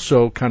city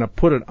also kind of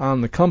put it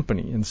on the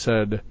company and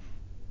said,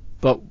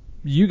 but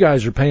you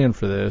guys are paying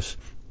for this,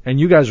 and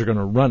you guys are going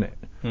to run it.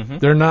 Mm-hmm.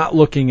 They're not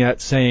looking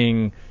at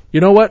saying,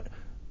 you know what,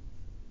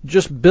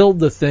 just build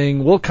the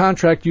thing, we'll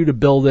contract you to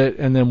build it,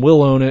 and then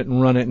we'll own it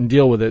and run it and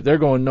deal with it. They're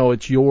going, no,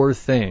 it's your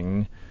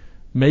thing,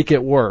 make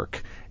it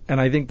work. And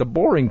I think the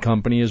Boring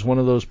Company is one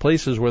of those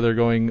places where they're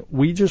going,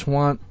 we just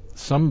want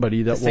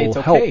somebody that will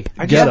help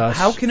get us.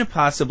 How can it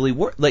possibly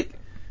work? Like,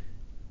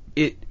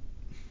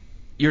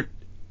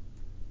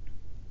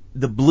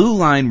 the Blue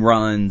Line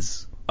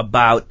runs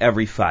about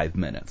every 5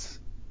 minutes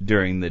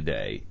during the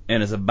day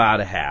and is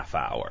about a half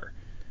hour.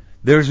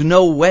 There's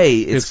no way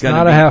it's going to be...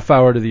 It's not a half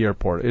hour to the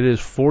airport. It is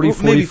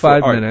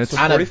 45 minutes.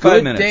 On a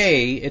good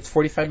day, it's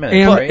 45 minutes.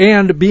 And, right?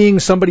 and being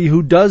somebody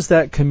who does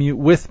that commute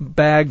with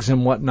bags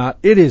and whatnot,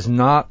 it is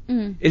not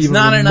It's even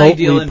not an remotely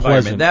ideal environment.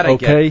 pleasant, That I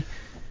get. okay?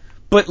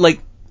 But,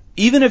 like,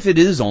 even if it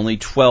is only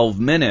 12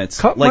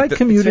 minutes... Cut like my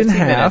commute in 15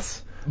 half.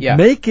 minutes. Yeah.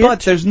 Make it... But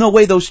there's no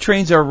way those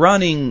trains are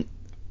running...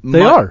 They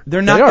are.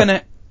 They're not They are. going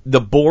to...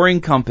 The Boring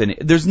Company...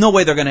 There's no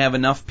way they're going to have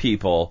enough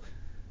people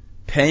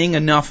paying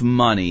enough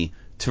money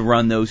to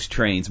run those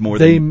trains more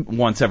than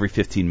once every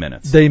 15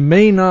 minutes. They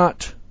may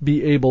not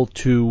be able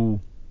to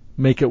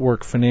make it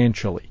work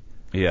financially.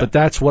 Yeah. But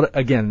that's what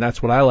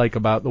I like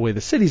about the way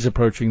the city's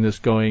approaching this,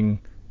 going,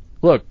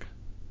 look,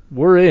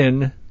 we're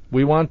in,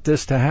 we want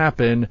this to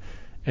happen,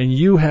 and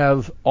you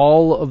have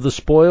all of the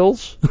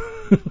spoils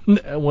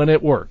when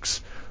it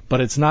works.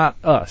 But it's not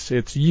us,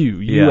 it's you.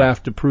 You Yeah.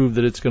 have to prove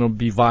that it's going to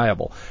be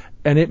viable.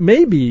 And it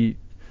may be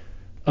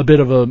a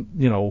bit of a,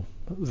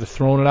 they're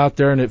throwing it out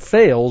there and it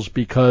fails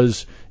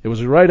because it was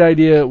the right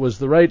idea, it was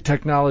the right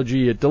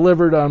technology, it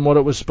delivered on what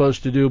it was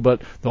supposed to do,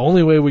 but the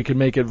only way we could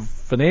make it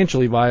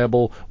financially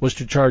viable was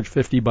to charge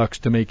 $50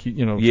 to make you,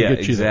 to Yeah, get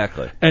you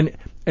exactly. there.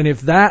 And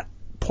if that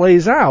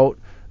plays out,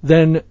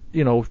 then,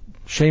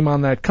 shame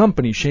on that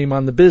company, shame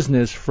on the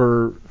business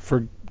for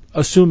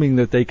assuming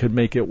that they could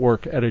make it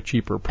work at a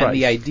cheaper price. And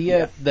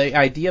the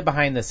idea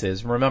behind this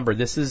is, remember,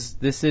 this is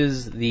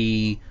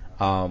the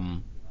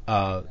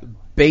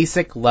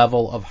basic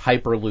level of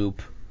Hyperloop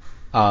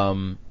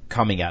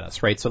coming at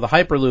us, right? So the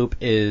Hyperloop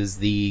is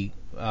the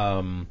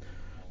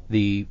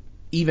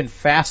even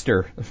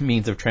faster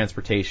means of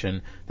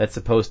transportation that's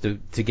supposed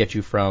to get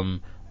you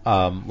from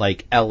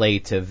like LA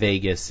to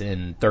Vegas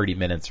in 30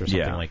 minutes or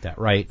something like that,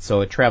 right?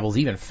 So it travels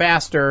even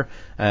faster,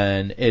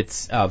 and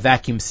it's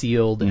vacuum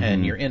sealed,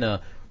 and you're in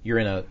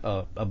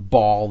a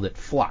ball that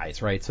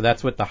flies, right? So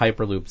that's what the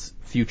Hyperloop's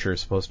future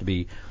is supposed to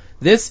be.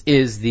 This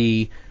is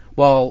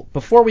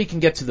before we can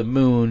get to the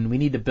moon, we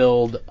need to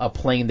build a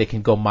plane that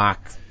can go Mach.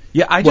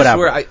 Yeah, I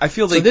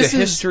feel like So the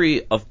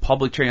history of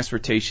public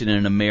transportation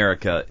in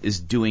America is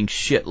doing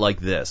shit like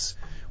this,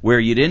 where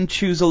you didn't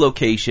choose a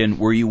location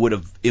where you would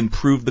have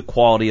improved the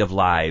quality of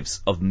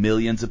lives of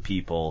millions of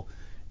people,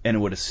 and it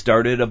would have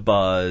started a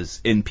buzz,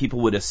 and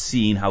people would have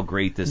seen how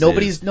great this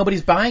is.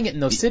 Nobody's buying it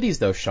in those cities,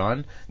 though,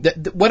 Sean.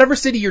 Whatever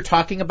city you're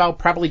talking about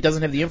probably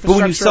doesn't have the But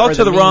infrastructure. when you sell or it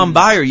to the wrong means.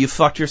 buyer, you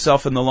fucked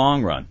yourself in the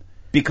long run.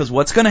 Because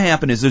what's going to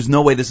happen is there's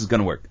no way this is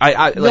going to work.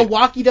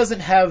 Milwaukee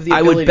doesn't have the I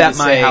ability would bet to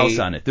my say, house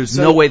on it. There's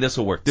no way this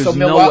will work. There's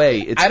no way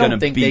it's going to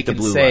beat the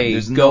Blue Line. I don't think they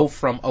There's can say no... go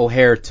from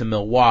O'Hare to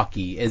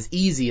Milwaukee as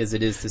easy as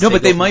it is to say No,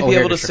 but they go might from be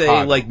O'Hare able to say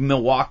Chicago. like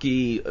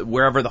Milwaukee,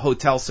 wherever the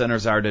hotel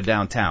centers are, to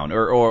downtown,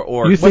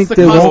 or You What's think the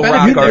they cost won't?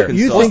 benefit there?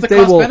 Arkansas. What's the they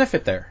cost will-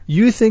 benefit there?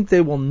 You think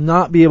they will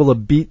not be able to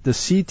beat the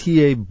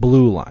CTA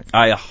Blue Line?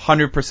 I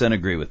 100%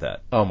 agree with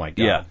that. Oh my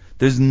god! Yeah,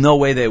 there's no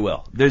way they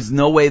will. There's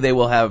no way they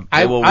will have.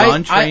 They will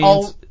run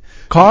trains.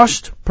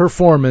 Cost,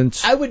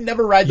 performance. I would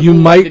never ride the You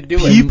Blue might- Line to do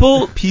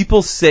it.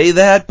 People say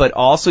that, but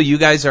also you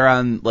guys are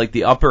on like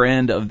the upper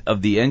end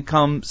of the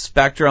income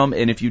spectrum,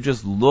 and if you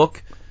just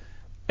look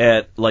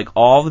at like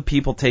all the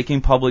people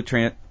taking public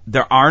transit,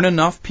 there aren't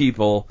enough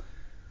people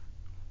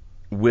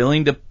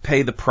willing to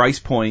pay the price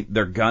point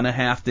they're gonna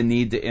have to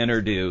need to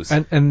introduce.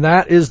 And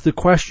that is the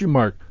question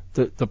mark.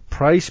 The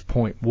price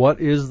point. What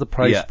is the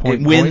price point?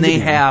 And when going they to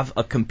be? have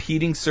a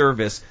competing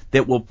service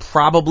that will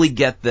probably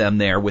get them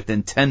there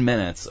within 10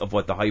 minutes of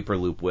what the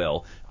Hyperloop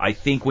will, I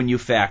think when you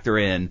factor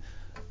in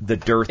the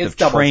dearth It's of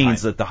double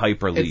trains time. that the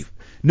Hyperloop. It's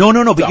No,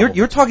 but double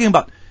you're talking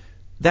about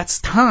that's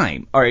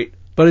time. All right.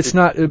 But it's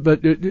not.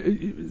 But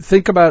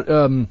think about.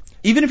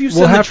 Even if you We'll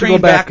send the have to go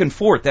train back- back and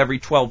forth every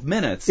 12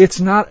 minutes. It's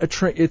not a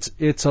train.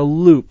 It's a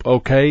loop.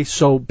 Okay.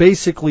 So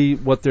basically,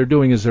 what they're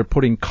doing is they're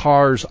putting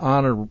cars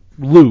on a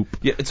loop.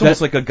 Yeah, it's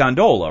almost like a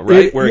gondola,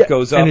 right? Where it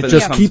goes up and and it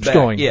just comes keeps back.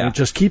 going. Yeah. And it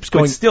just keeps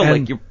going. But still, and,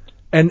 like you're.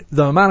 and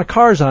the amount of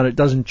cars on it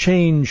doesn't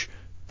change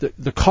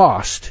the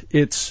cost.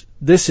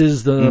 This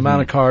is the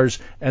amount of cars,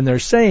 and they're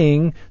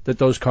saying that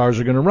those cars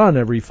are going to run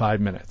every 5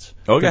 minutes.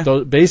 Okay.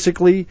 That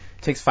basically, It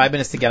takes 5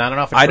 minutes to get on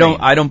and off a I train.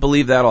 don't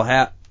believe that'll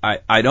happen.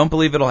 I don't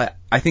believe it'll happen.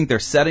 I think they're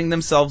setting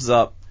themselves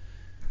up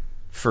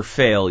for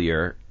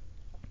failure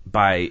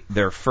by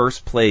their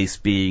first place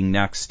being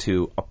next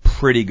to a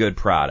pretty good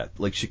product.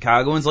 Like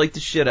Chicagoans like to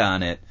shit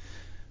on it,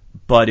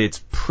 but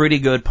it's pretty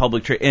good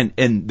public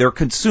and their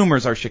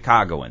consumers are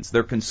Chicagoans.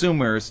 They're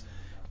consumers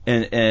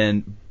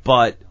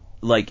but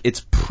like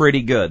it's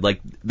pretty good.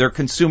 Like their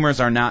consumers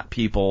are not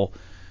people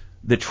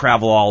that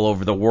travel all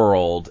over the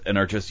world and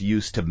are just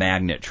used to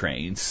magnet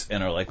trains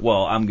and are like,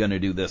 well, I'm going to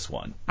do this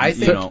one. I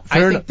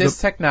think this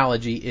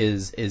technology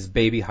is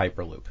baby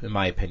Hyperloop, in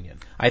my opinion.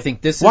 I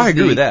think this is I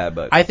agree with that,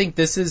 but I think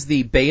this is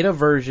the beta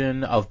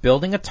version of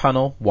building a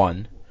tunnel,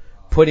 1,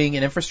 putting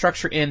an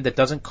infrastructure in that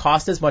doesn't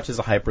cost as much as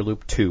a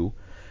Hyperloop, 2,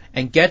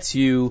 and gets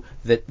you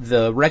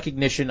the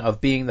recognition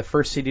of being the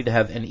first city to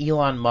have an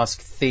Elon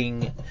Musk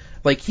thing.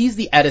 Like, he's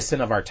the Edison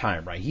of our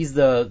time, right? He's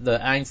the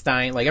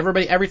Einstein. Like,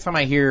 every time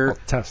I hear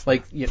Tesla.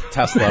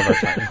 Tesla of our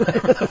time.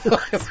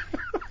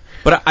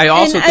 But I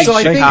also think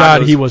Thank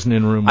God he wasn't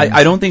in room.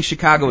 I don't think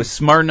Chicago is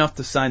smart enough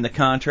to sign the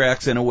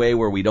contracts in a way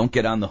where we don't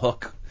get on the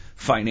hook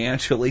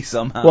financially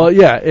somehow. Well,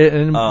 yeah,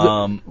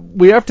 and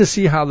we have to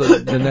see how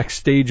the next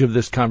stage of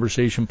this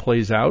conversation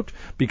plays out,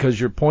 because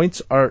your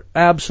points are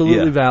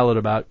absolutely valid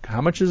about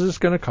how much is this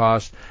going to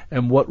cost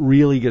and what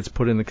really gets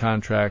put in the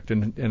contract,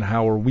 and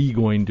how are we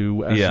going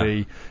to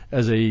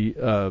as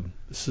a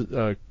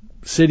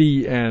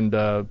city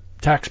and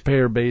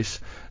taxpayer base,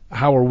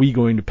 how are we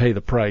going to pay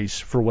the price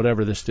for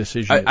whatever this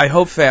decision is? I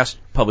hope fast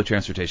public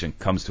transportation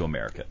comes to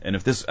America, and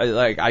if this,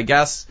 I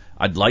guess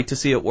I'd like to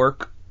see it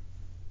work.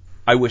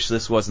 I wish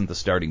this wasn't the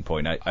starting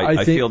point.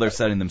 I feel they're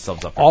setting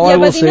themselves up. All I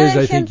will say is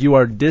I think you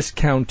are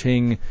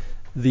discounting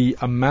the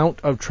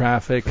amount of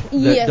traffic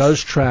that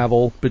does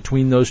travel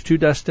between those two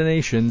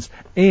destinations,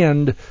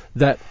 and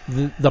that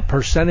the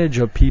percentage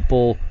of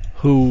people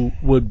who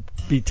would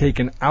be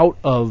taken out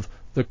of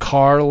the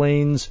car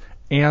lanes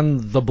and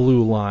the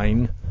blue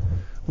line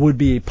would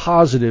be a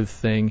positive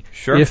thing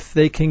if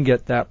they can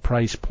get that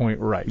price point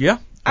right. Yeah.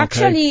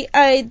 Okay?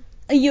 Actually,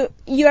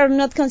 you are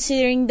not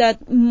considering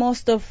that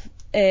most of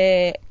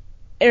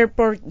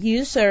airport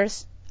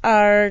users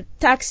are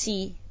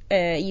taxi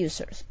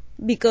users,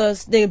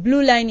 because the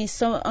blue line is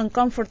so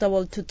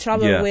uncomfortable to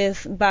travel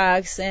with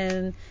bags,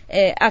 and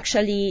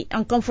actually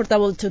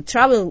uncomfortable to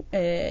travel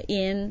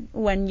in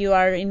when you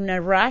are in a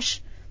rush,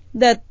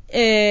 that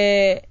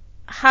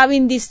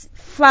having this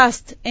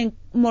fast and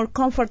more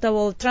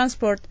comfortable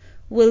transport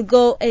will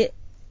go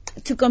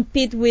to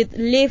compete with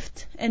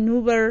Lyft and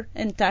Uber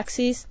and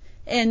taxis,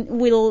 and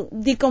will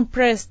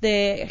decompress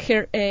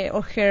the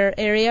O'Hare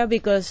area,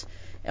 because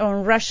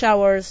on rush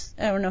hours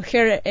on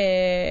O'Hare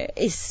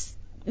is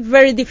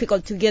very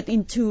difficult to get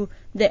into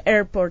the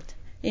airport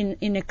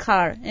in a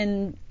car.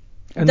 And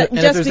if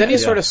there's any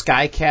sort of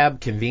sky cab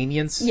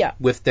convenience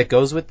that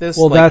goes with this,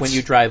 well, like when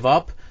you drive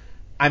up,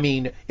 I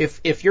mean,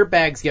 if your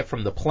bags get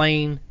from the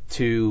plane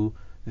to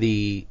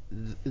the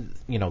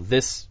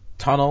this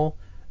tunnel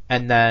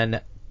and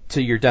then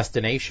to your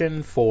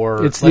destination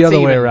for... It's the other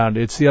way around.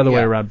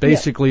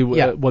 Basically,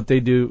 what they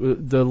do,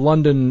 the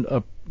London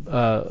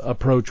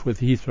approach with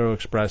Heathrow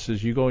Express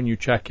is you go and you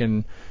check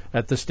in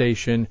at the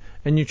station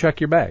and you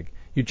check your bag.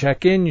 You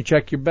check in, you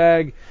check your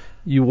bag,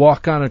 you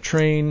walk on a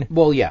train.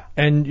 Well, yeah.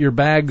 And your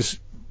bags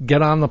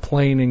get on the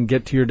plane and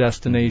get to your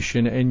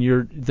destination, and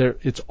you're there.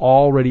 It's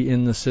already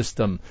in the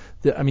system.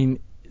 I mean,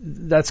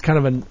 that's kind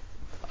of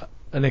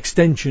an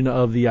extension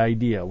of the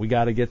idea. We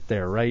got to get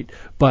there, right?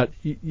 But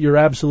you're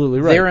absolutely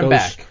right. There and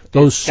back.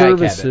 Those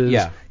services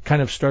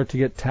kind of start to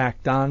get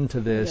tacked on to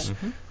this,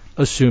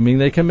 assuming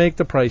they can make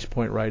the price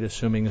point right,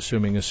 assuming.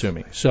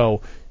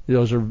 So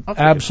those are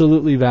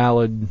absolutely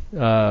valid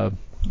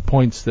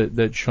points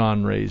that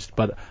Sean raised.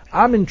 But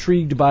I'm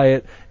intrigued by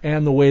it,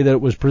 and the way that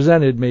it was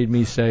presented made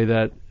me say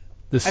that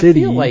the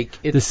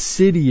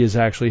city is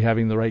actually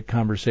having the right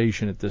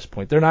conversation at this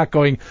point. They're not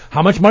going,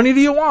 how much money do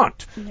you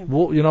want? Yeah.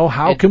 Well,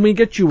 how can we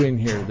get you in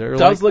here? It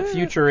does look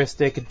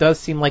futuristic. It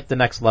does seem like the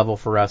next level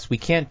for us. We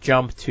can't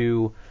jump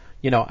to,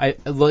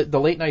 the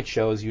late night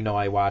shows.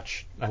 I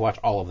watch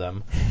all of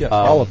them. Yeah,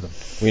 all of them.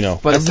 We know.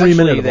 But every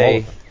minute of all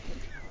of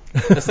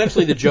them.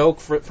 Essentially, the joke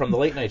from the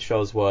late night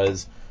shows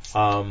was,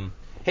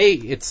 hey,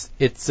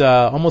 it's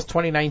almost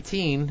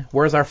 2019.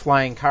 Where's our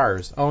flying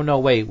cars? Oh no,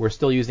 wait, we're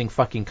still using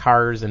fucking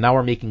cars, and now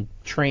we're making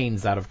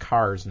trains out of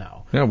cars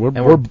now. Yeah, we're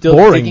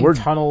boring. We're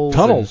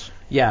tunnels.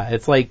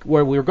 It's like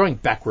we're going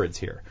backwards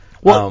here.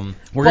 Well,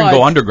 we're going to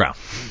go underground.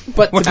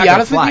 But to be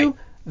honest with you,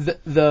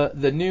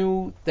 the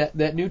new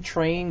that new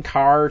train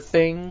car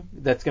thing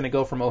that's going to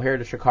go from O'Hare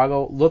to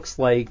Chicago looks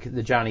like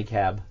the Johnny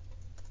Cab.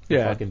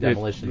 Fucking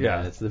demolition.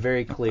 It's the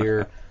very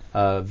clear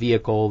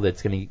vehicle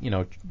that's going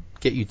to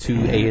get you to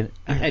a.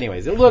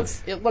 Anyways, it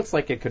looks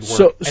like it could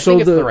work. I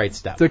think it's the right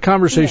step. The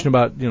conversation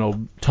about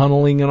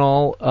tunneling and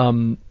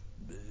all.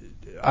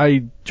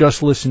 I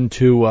just listened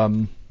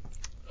to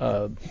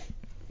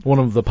one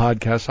of the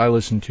podcasts I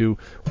listened to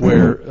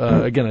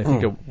where again I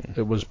think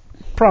it was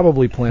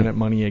probably Planet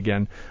Money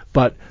again,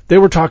 but they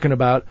were talking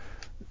about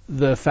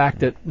the fact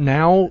that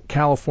now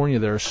California,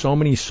 there are so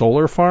many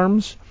solar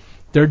farms,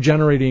 they're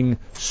generating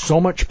so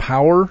much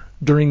power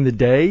during the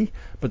day,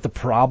 but the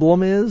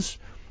problem is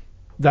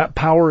that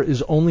power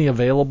is only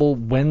available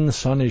when the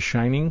sun is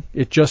shining.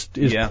 It just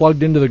is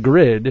plugged into the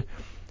grid.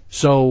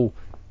 So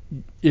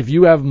if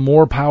you have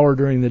more power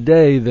during the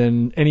day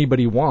than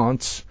anybody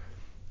wants,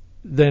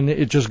 then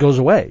it just goes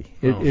away.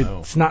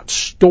 It's not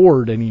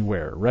stored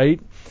anywhere, right?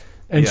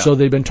 And Yeah. so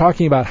they've been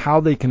talking about how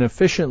they can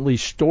efficiently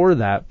store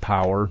that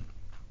power,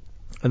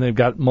 and they've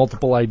got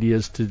multiple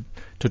ideas to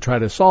try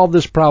to solve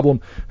this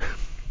problem.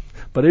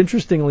 But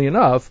interestingly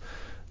enough,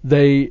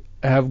 they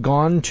have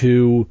gone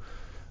to,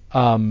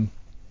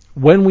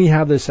 when we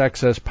have this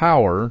excess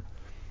power,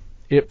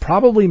 it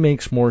probably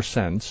makes more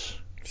sense.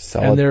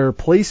 And there are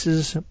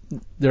places,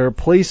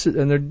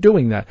 and they're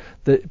doing that.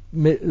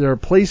 There are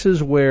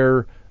places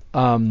where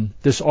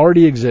this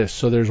already exists.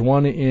 So there's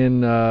one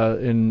in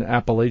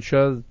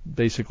Appalachia,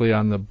 basically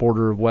on the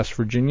border of West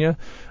Virginia.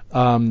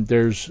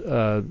 There's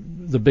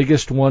the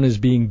biggest one is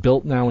being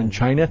built now in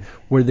China,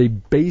 where they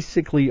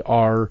basically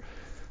are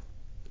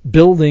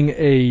building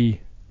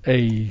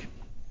a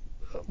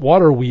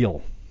water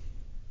wheel.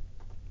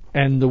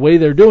 And the way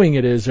they're doing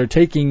it is they're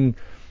taking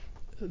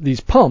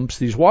these pumps,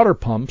 these water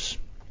pumps,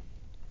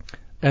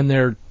 and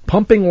they're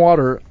pumping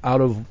water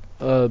out of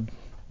a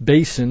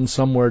basin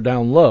somewhere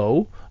down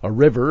low, a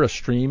river, a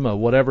stream,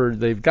 whatever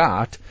they've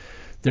got.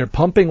 They're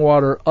pumping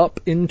water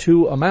up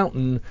into a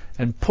mountain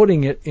and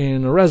putting it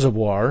in a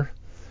reservoir.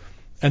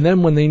 And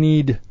then when they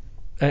need,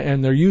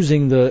 and they're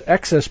using the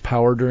excess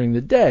power during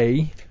the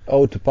day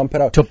to pump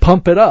it out. to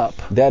pump it up.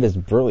 That is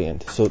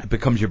brilliant. So It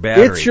becomes your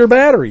battery. It's your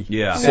battery.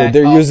 Yeah. So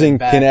they're using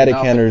kinetic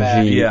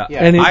energy Yeah.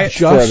 And it I-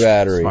 for a just,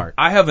 battery. Smart.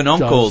 I have an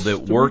uncle Does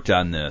that the- worked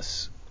on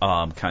this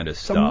kind of it's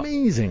stuff.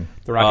 amazing.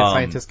 The rocket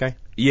scientist guy?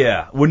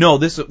 Yeah. Well, no.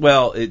 This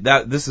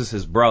is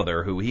his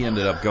brother who he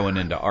ended up going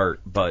into art.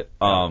 But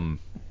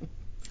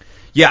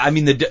yeah. I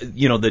mean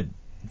the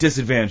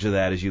disadvantage of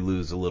that is you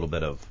lose a little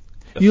bit of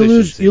You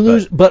efficiency,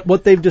 lose, but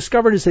what they've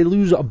discovered is they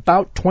lose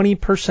about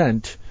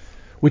 20%,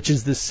 which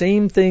is the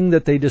same thing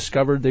that they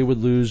discovered they would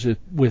lose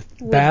with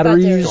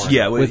batteries. batteries.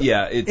 Yeah. with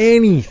It's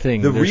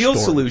anything. the they're real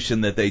storing.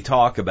 solution that they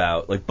talk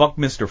about, like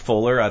Buckminster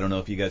Fuller. I don't know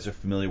if you guys are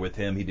familiar with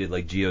him. He did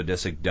like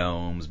geodesic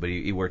domes, but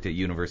he worked at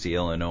University of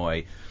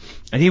Illinois,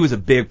 and he was a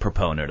big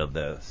proponent of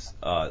this.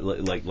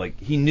 Like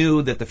he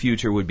knew that the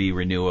future would be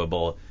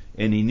renewable,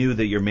 and he knew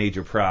that your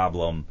major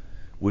problem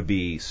would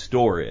be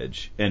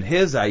storage. And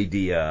his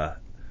idea,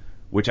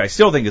 which I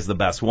still think is the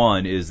best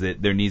one, is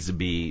that there needs to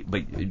be,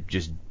 but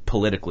just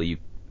politically,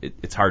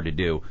 it's hard to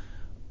do,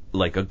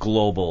 like a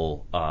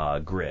global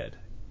grid.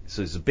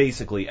 So it's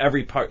basically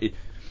every part.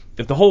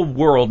 If the whole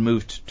world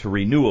moved to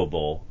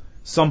renewable,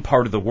 some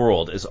part of the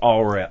world is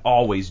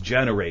always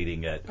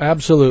generating it.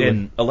 Absolutely.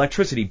 And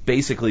electricity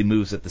basically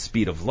moves at the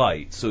speed of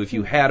light. So if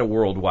you had a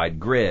worldwide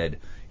grid,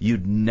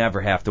 you'd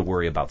never have to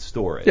worry about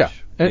storage. Yeah.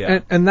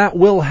 And that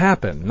will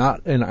happen,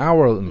 not in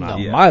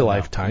my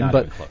lifetime, not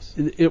but even close.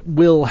 it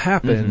will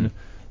happen.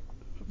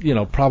 You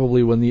know,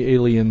 probably when the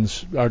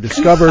aliens are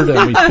discovered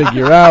and we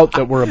figure out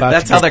that we're about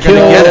That's to how get they're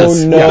going to get killed.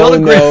 us. No, We'll build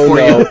a grid no, for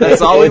no. you.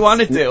 That's all we It's-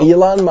 want to do.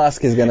 Elon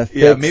Musk is gonna fix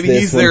Yeah, maybe this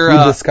he's when their, he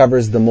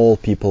discovers the mole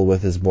people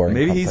with his boring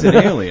Maybe he's company.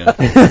 an alien.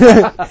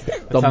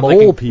 The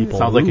mole people.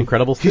 Sounds like Ooh.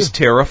 Incredibles too. He's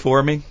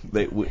terraforming.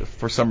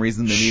 For some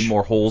reason, they need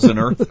more holes in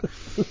Earth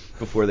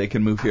before they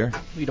can move here.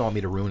 You don't want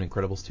me to ruin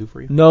Incredibles 2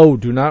 for you? No,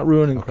 do not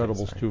ruin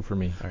Incredibles sorry. 2 for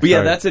me. But yeah,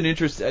 Sorry. that's an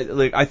interest.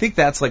 Like I think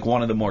that's like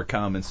one of the more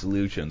common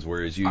solutions,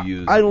 whereas you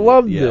use I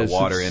love this.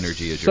 water It's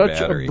energy as your such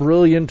battery. a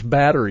brilliant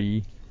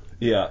battery.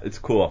 Yeah, it's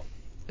cool.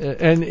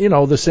 And you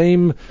know, the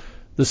same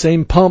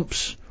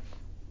pumps,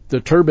 the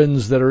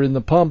turbines that are in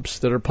the pumps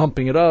that are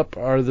pumping it up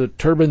are the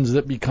turbines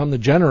that become the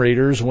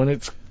generators when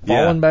it's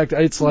falling back.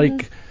 It's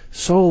like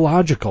so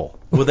logical.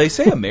 Well, they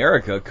say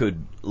America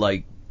could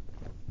like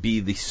be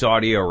the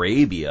Saudi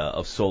Arabia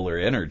of solar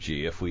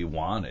energy if we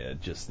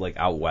wanted. Just like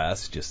out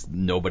west, just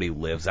nobody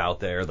lives out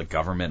there. The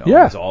government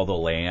owns all the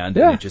land,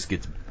 and it just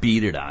gets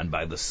beated on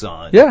by the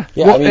sun. Yeah,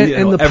 Yeah, well, I mean, and, you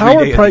and know, the every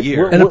power day of price, the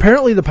year. and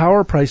apparently the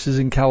power prices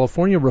in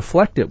California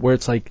reflect it, where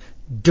it's like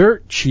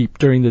dirt cheap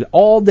during the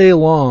all day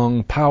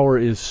long. Power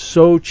is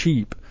so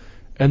cheap,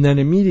 and then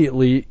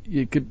immediately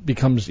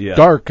becomes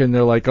dark, and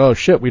they're like, "Oh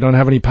shit, we don't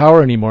have any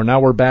power anymore." Now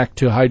we're back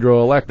to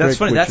hydroelectric. That's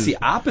funny. which That's is- the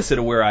opposite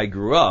of where I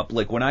grew up.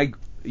 Like when I,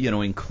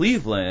 in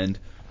Cleveland,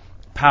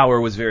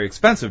 power was very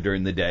expensive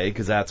during the day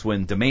because that's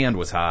when demand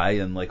was high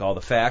and like all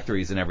the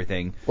factories and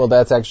everything. Well,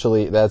 that's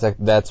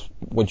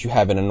what you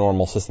have in a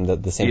normal system.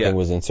 That the same thing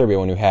was in Serbia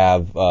when you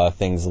have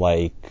things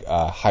like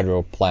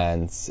hydro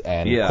plants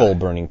and coal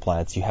burning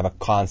plants. You have a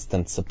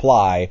constant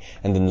supply,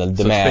 and then the So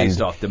it's demand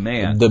based off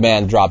demand.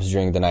 Demand drops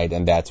during the night,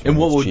 and that's when And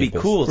what it's would be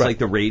cheapest. cool is like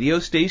the radio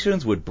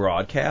stations would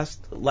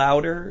broadcast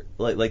louder,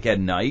 like at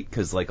night,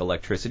 because like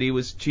electricity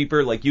was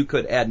cheaper. Like you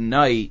could at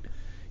night,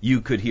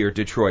 you could hear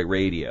Detroit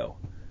radio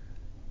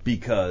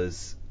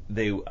because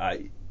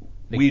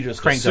we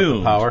just cranked up the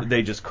assumed power.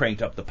 they just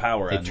cranked up the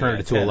power. They on turned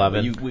the it to antenna.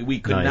 11. We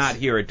could Nice. not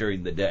hear it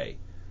during the day.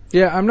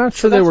 Yeah, I'm not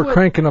sure they that's were what-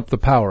 cranking up the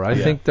power. I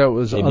think that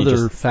was Maybe other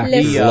just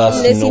factors.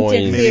 less noise.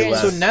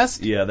 interference. So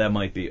Nest Yeah, that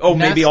might be. Oh,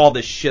 Nest- maybe all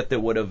the shit that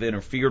would have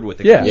interfered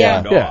with it Yeah, got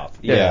yeah, turned yeah, off.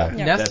 yeah.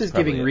 Yeah. Nest That's is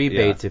giving probably it,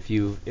 rebates if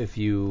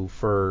you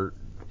for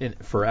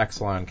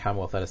Exelon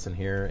Commonwealth Edison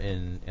here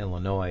in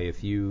Illinois,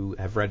 if you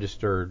have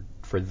registered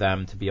for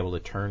them to be able to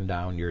turn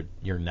down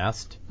your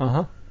Nest, Uh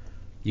huh.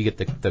 you get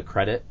the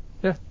credit.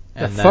 Yeah.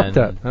 And fuck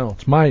that. No,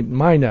 it's my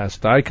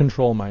nest. I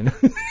control my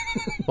nest.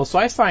 Well, so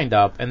I signed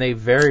up, and they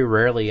very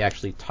rarely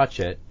actually touch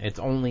it. It's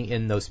only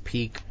in those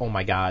peak, oh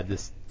my god,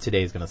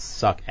 today is going to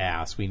suck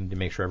ass. We need to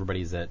make sure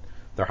everybody's at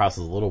their house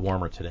is a little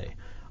warmer today.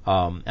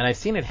 And I've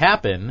seen it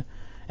happen,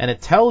 and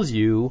it tells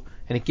you,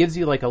 and it gives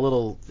you like a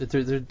little,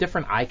 there's a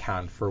different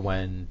icon for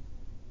when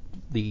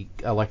the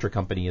electric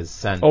company is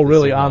sent. Oh,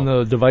 really? signal. On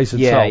the device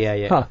itself?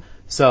 Yeah. Huh.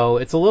 So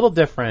it's a little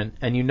different,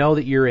 and you know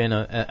that you're in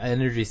a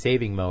energy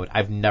saving mode.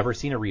 I've never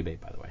seen a rebate,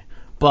 by the way,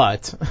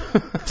 but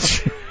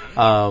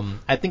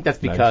I think that's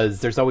because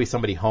there's always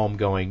somebody home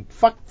going,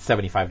 "Fuck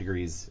 75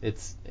 degrees.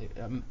 It's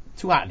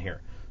too hot in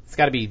here. It's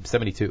got to be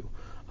 72."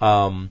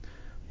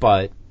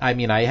 But I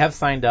mean, I have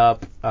signed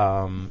up,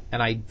 and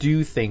I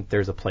do think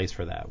there's a place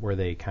for that where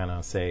they kind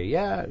of say,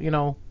 "Yeah,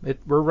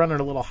 we're running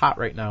a little hot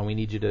right now. We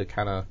need you to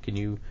can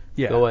you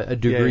go a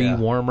degree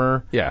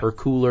warmer or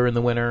cooler in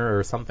the winter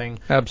or something?"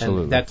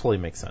 Absolutely. And that totally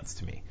makes sense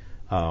to me.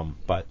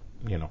 But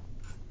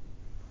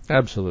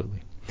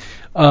Absolutely.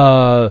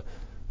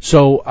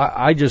 So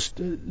I just,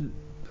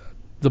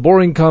 the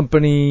Boring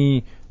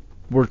Company,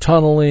 we're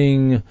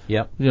tunneling.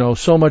 Yep.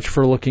 So much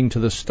for looking to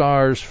the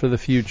stars for the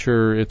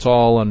future. It's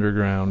all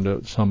underground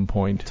at some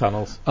point.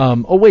 Tunnels.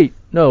 Oh wait,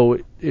 no,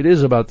 it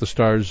is about the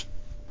stars.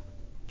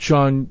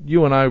 Sean,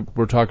 you and I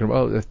were talking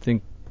about, I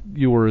think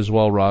you were as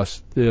well,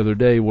 Ross, the other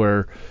day,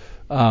 where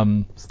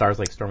Stars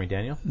like Stormy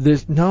Daniel?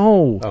 this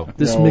No.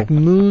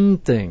 McMoon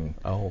thing.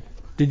 Oh.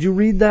 Did you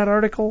read that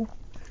article?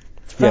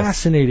 It's Yes.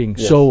 fascinating.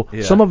 Yes. So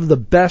Yeah. some of the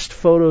best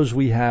photos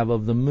we have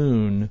of the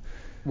moon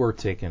We're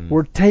taking.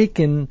 were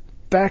taken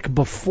back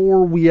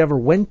before we ever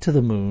went to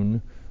the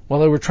moon, while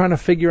they were trying to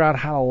figure out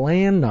how to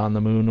land on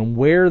the moon and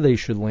where they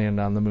should land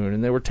on the moon.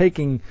 And they were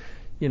taking,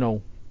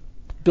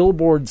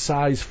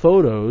 billboard-size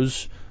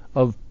photos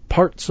of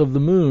parts of the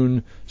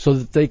moon so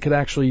that they could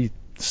actually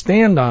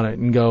stand on it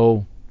and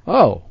go,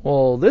 oh,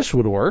 well, this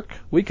would work.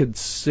 We could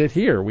sit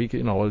here. We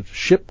could, a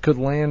ship could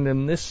land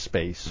in this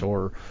space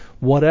or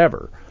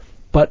whatever.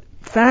 But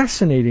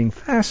fascinating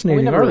we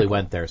never really article.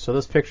 went there, so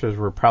those pictures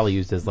were probably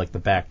used as like the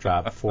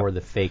backdrop for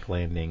the fake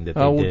landing that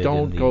they did.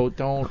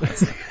 Don't.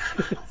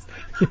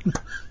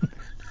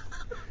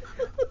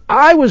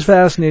 I was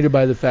fascinated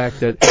by the fact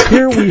that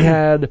here we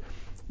had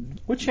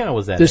What channel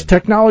was that? this in?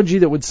 technology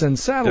that would send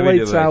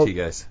satellites out, WWIT,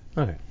 guys.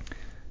 Okay.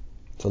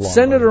 It's a long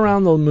send it article.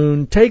 around the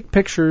moon, take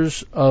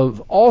pictures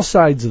of all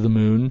sides of the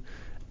moon,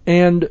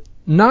 and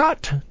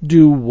not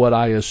do what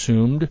I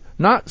assumed,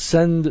 not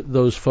send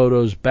those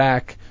photos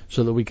back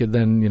so that we could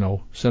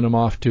then, send them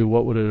off to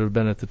what would it have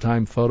been at the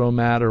time,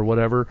 Photomat or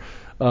whatever,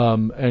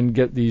 and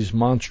get these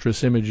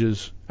monstrous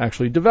images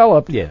actually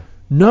developed. Yeah.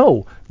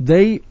 No,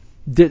 they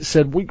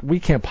said we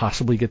can't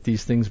possibly get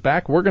these things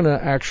back. We're going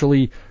to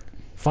actually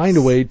find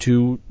a way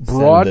to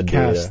broadcast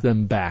data.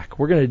 them back.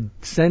 We're going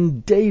to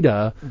send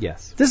data.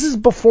 Yes. This is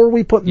before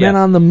we put men Yes.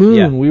 on the moon.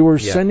 Yeah. We were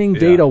Yeah. sending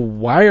data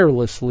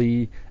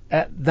wirelessly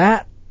at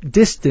that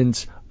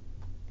distance.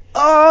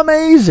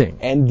 Amazing.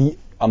 And the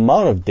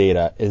amount of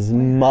data is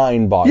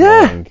mind-boggling.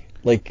 Yeah.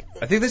 Like,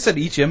 I think they said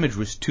each image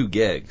was 2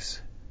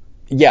 gigs.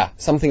 yeah,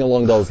 something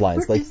along those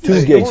lines. Like 2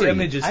 Each gigs.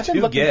 image is I've 2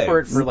 been looking gigs. for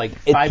it for like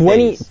In 5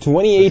 days.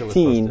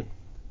 2018,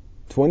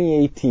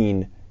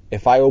 2018,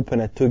 if I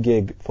open a 2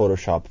 gig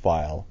Photoshop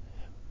file,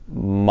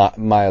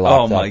 my Oh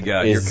laptop my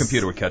god, your is-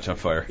 computer would catch on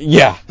fire.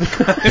 Yeah.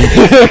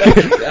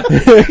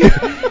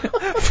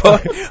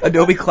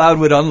 Adobe Cloud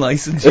would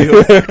unlicense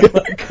you.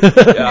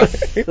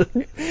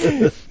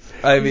 Yeah.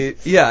 I mean,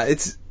 yeah,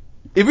 it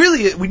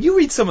really, when you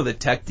read some of the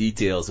tech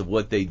details of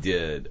what they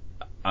did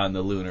on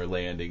the lunar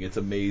landing, it's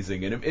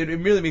amazing. And it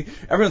really,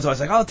 everyone's always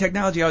like, oh,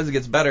 technology always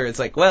gets better. It's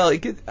like, well,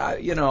 it could,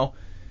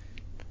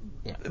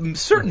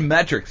 certain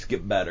metrics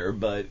get better,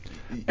 but,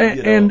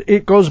 And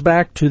it goes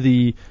back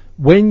to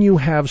when you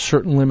have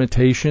certain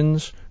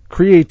limitations,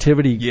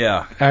 creativity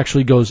yeah.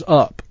 actually goes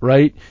up,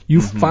 right?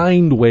 You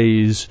find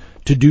ways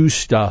to do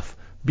stuff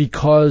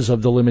because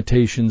of the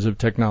limitations of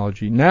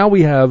technology. Now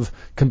we have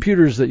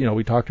computers that,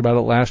 we talked about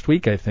it last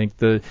week, I think,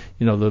 the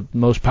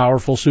most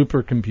powerful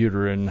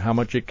supercomputer and how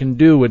much it can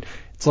do. And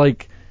it's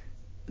like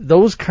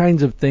those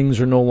kinds of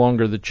things are no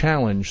longer the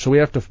challenge. So we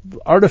have to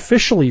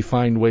artificially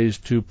find ways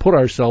to put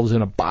ourselves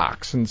in a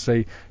box and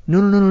say,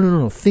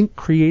 no, think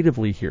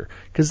creatively here.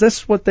 Because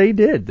that's what they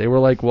did. They were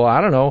like, well,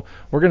 I don't know,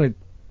 we're going to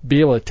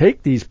be able to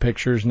take these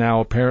pictures now,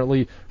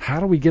 apparently.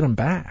 How do we get them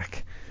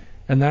back?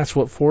 And that's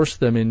what forced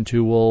them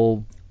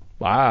into,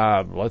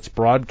 let's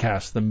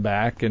broadcast them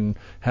back and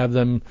have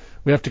them,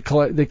 we have to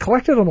collect, they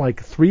collected them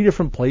like 3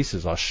 different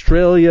places,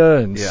 Australia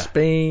and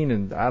Spain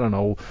and I don't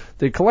know.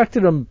 They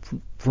collected them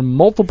from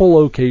multiple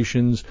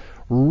locations,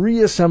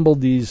 reassembled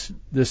this,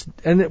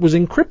 and it was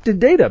encrypted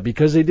data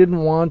because they didn't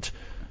want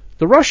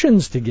the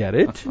Russians to get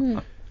it.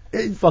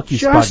 Fuck you,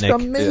 Just Sputnik.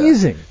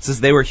 amazing. It says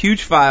they were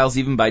huge files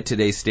even by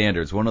today's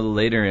standards. One of the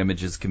later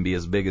images can be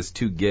as big as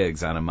 2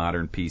 gigs on a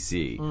modern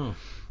PC.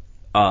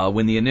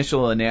 When the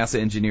initial NASA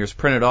engineers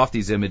printed off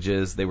these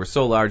images, they were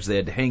so large they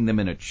had to hang them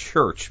in a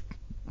church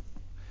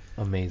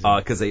Amazing.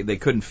 because they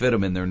couldn't fit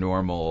them in their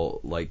normal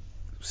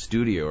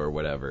studio or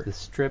whatever. The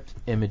stripped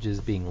images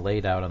being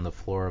laid out on the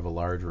floor of a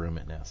large room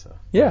at NASA.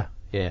 Yeah.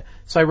 Yeah.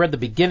 So I read the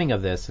beginning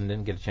of this and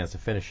didn't get a chance to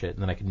finish it,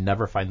 and then I could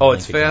never find the Oh, link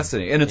it's again.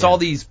 fascinating. And it's Yeah. all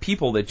these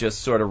people that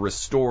just sort of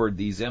restored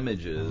these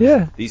images.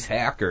 Yeah. These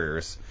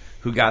hackers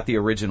who got the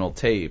original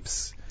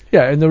tapes.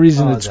 Yeah, and the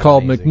reason Oh, it's that's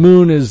called amazing.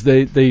 McMoon is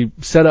they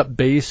set up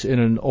base in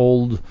an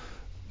old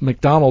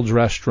McDonald's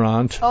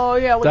restaurant. Oh,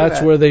 yeah.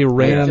 That's where they I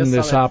ran just saw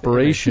this that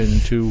operation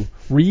to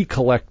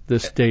recollect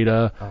this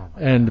data Oh,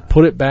 my and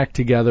put it back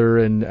together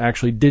and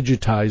actually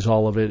digitize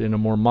all of it in a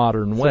more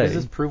modern So way. does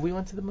this prove we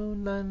went to the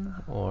moon then?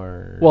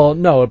 Or Well,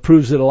 no, it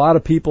proves that a lot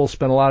of people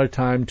spent a lot of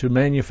time to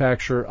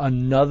manufacture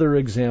another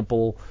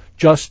example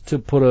just to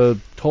put a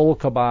total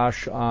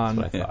kibosh on.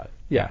 that's what I thought.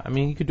 Yeah. I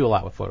mean, you could do a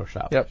lot with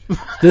Photoshop. Yep.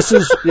 This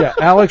is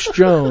Alex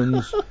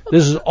Jones.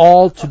 This is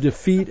all to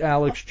defeat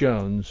Alex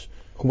Jones.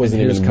 Who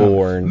wasn't His even comments.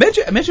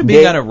 born. Imagine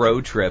being on a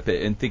road trip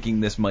and thinking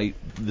this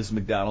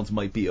McDonald's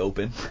might be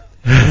open.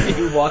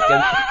 You walk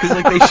in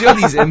because like they show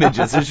these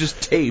images. There's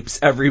just tapes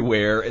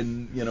everywhere,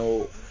 and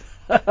can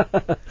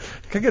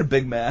I get a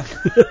Big Mac?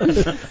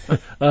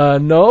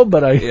 No,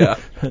 but Yeah.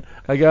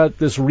 I got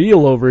this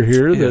reel over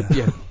here that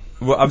Yeah.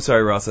 Well, I'm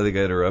sorry, Ross. I think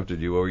I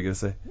interrupted you. What were you gonna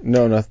say?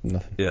 No, nothing.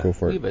 Yeah. Go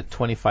for We it. have a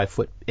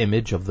 25-foot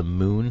image of the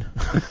moon.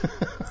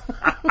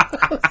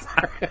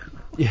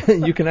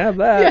 you can have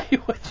that.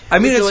 I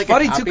mean, Would you it's like a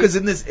funny too copy? because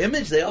in this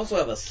image they also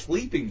have a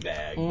sleeping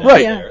bag. down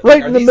Right, there. right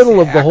Like, in are the these middle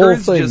of the whole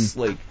hackers thing. Just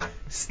like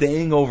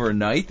staying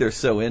overnight. They're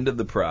so into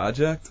the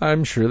project.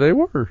 I'm sure they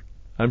were.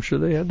 I'm sure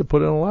they had to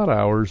put in a lot of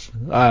hours.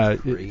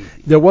 Crazy.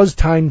 There was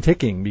time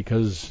ticking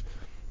because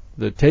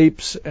the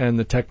tapes and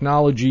the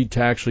technology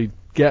to actually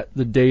get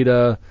the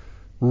data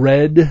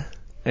read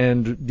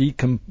and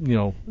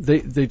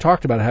they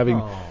talked about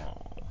having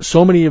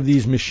so many of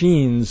these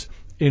machines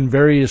in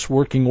various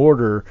working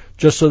order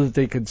just so that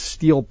they could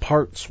steal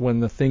parts when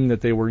the thing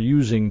that they were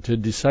using to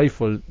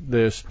decipher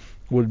this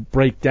would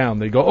break down.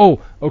 They go,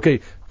 oh, okay,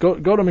 go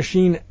to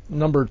machine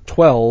number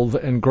 12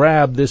 and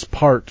grab this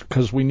part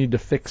because we need to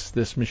fix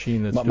this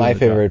machine that's doing My the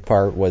job. favorite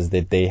part was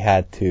that they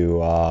had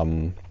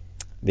to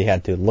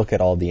look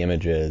at all the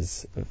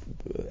images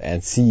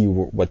and see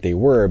what they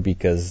were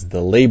because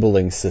the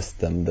labeling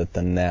system that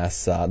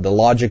the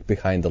logic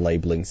behind the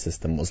labeling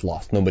system was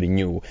lost. Nobody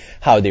knew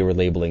how they were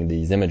labeling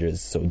these images.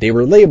 So they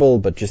were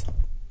labeled, but just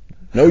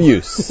no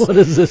use. What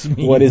does this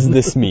mean? What does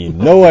this mean?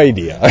 No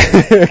idea.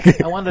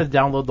 I wanted to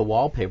download the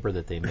wallpaper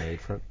that they made,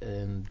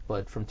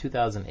 but from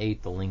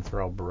 2008 the links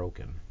are all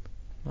broken.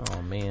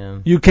 Oh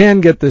man. You can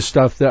get this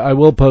stuff. That I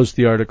will post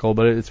the article,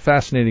 but it's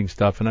fascinating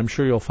stuff, and I'm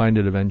sure you'll find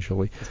it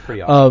eventually. It's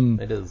pretty awesome.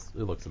 It is.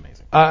 It looks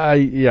amazing.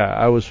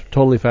 I was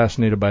totally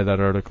fascinated by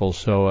that article,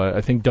 so I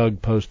think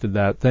Doug posted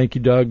that. Thank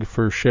you, Doug,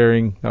 for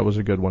sharing. That was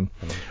a good one.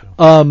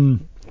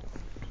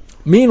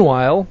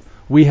 Meanwhile,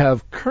 we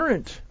have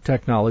current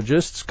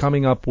technologists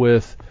coming up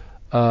with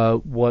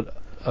what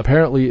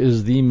apparently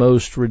is the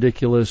most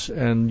ridiculous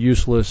and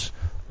useless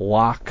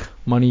lock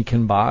money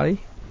can buy.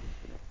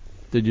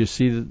 Did you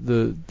see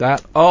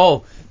that?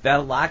 Oh,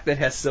 that lock that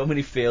has so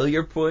many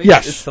failure points?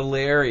 Yes. It's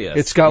hilarious.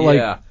 It's got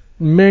like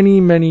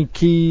many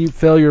key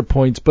failure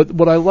points. But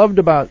what I loved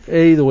about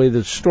A, the way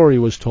the story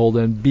was told,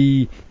 and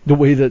B, the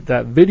way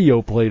that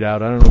video played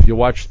out. I don't know if you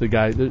watched a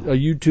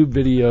YouTube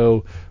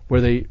video where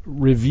they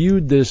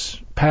reviewed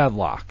this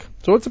padlock.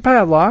 So it's a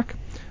padlock.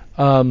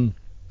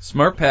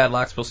 Smart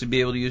padlock, supposed to be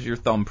able to use your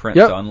thumbprint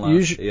Yep, to unlock.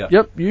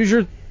 use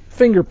your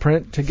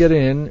fingerprint to get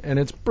in, and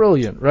it's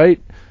brilliant,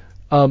 right?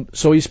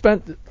 So he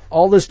spent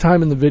all this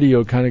time in the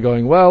video kind of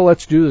going, well,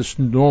 let's do this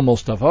normal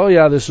stuff. Oh,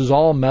 yeah, this is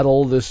all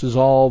metal. This is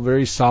all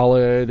very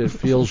solid. It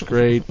feels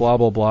great, blah,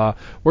 blah, blah.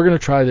 We're going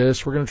to try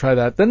this. We're going to try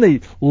that. Then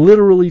they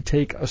literally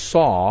take a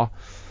saw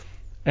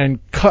and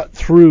cut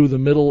through the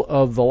middle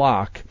of the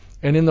lock.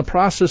 And in the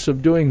process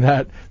of doing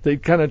that, they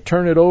kind of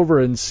turn it over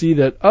and see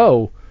that,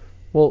 oh,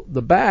 well,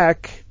 the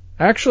back,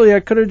 actually, I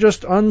could have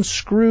just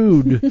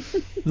unscrewed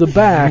the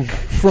back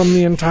from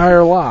the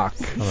entire lock.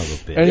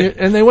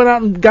 And they went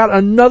out and got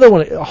another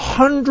one,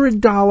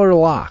 $100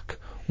 lock,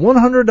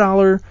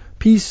 $100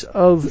 piece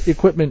of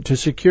equipment to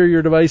secure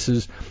your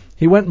devices.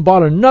 He went and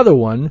bought another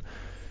one,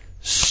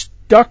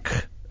 stuck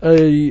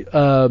a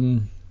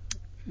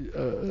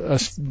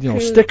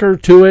sticker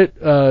to it.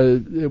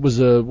 It was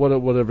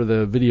whatever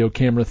the video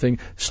camera thing.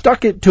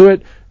 Stuck it to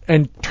it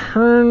and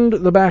turned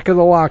the back of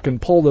the lock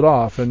and pulled it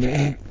off. And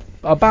in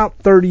about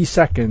 30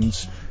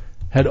 seconds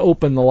had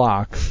opened the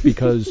lock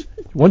because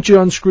once you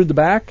unscrewed the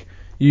back,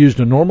 you used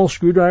a normal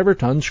screwdriver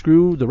to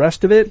unscrew the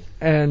rest of it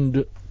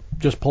and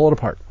just pull it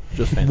apart.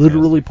 Just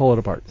literally pull it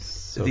apart.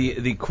 So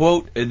the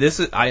quote,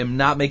 I am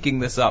not making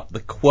this up. The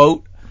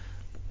quote,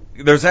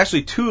 there's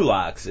actually two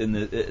locks in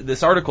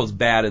this article is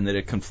bad in that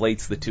it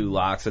conflates the two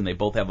locks and they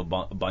both have a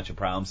bunch of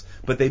problems,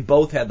 but they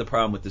both had the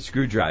problem with the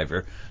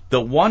screwdriver. The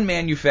one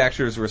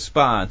manufacturer's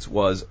response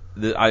was,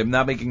 I am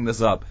not making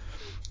this up,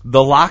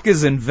 the lock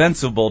is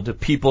invincible to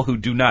people who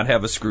do not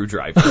have a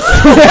screwdriver.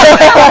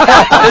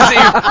 That's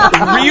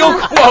a real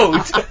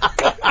quote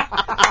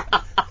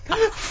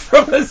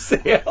from a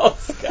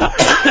sales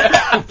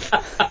guy.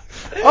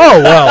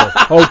 Oh,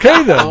 well,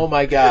 okay then. Oh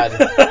my god.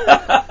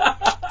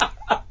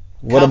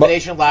 What about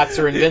Combination locks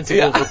are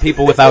invincible for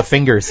people without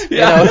fingers.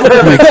 Yeah. You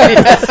know?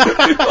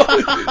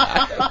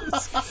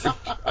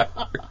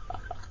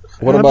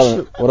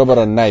 what about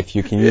a knife?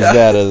 You can use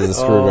that as a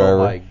screwdriver.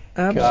 Oh my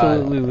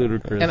Absolutely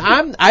ludicrous.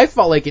 And I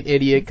felt like an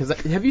idiot because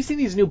have you seen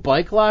these new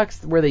bike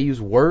locks where they use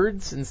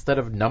words instead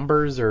of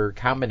numbers or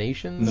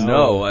combinations?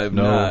 No, I've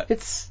No. not.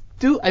 It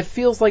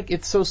feels like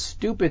it's so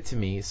stupid to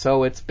me.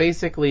 So it's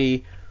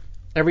basically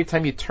every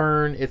time you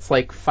turn, it's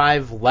like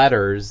 5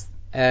 letters,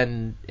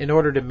 and in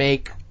order to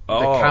make the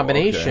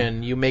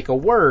combination, you make a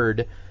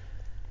word.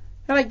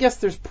 And I guess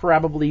there's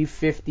probably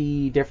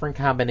 50 different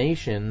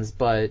combinations,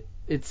 but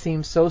it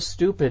seems so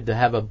stupid to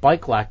have a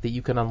bike lock that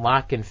you can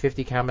unlock in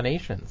 50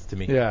 combinations to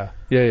me. Yeah.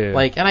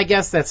 Like, and I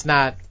guess that's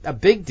not a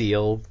big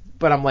deal,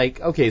 but I'm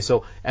like, okay,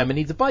 so Emma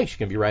needs a bike. She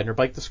can be riding her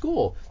bike to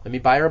school. Let me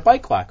buy her a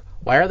bike lock.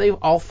 Why are they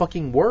all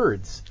fucking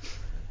words?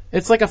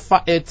 It's like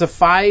it's a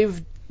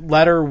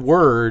 5-letter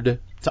word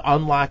to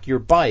unlock your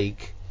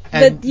bike,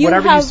 and But you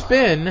whatever you have-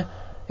 spin,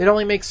 it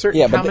only makes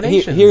certain but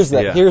combinations. here's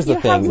the Yeah. here's the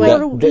You thing. have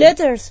more that-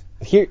 letters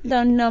here,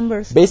 than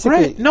numbers. basically,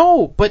 Right?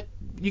 No, but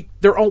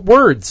they're all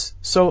words,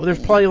 so there's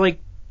probably like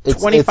it's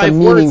 25 a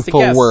words to meaningful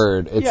guess.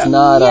 word. It's Yeah.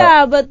 not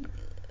Yeah, but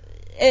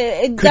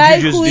a Could guy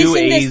you just who do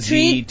is in the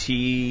street.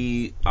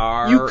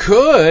 AZTR? You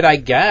could, I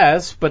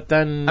guess, but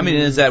then I mean,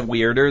 is that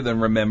weirder than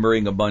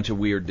remembering a bunch of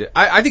weird?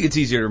 I think it's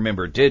easier to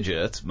remember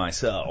digits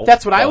myself.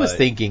 That's what I was but,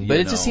 thinking, but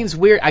you it just know. seems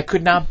weird. I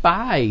could not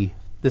buy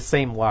the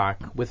same lock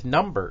with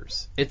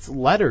numbers. It's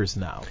letters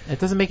now. It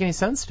doesn't make any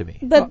sense to me.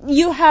 But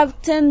you have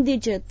 10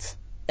 digits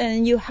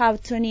and you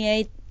have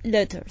 28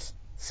 letters.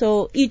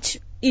 So each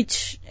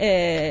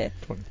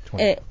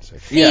 20,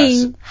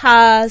 thing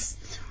has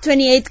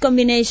 28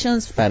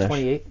 combinations. Spanish.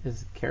 28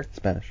 is character.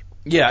 Spanish.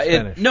 Yeah,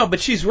 Spanish. no, but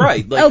she's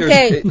right. Like,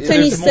 Okay, there's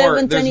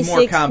 27, there's more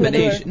 26,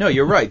 combinations. whatever. No,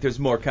 you're right. There's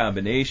more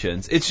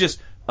combinations. It's just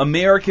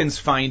Americans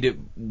find it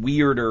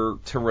weirder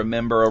to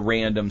remember a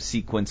random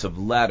sequence of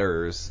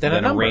letters Than a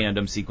than a number.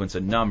 random sequence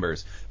of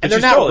numbers. And But they're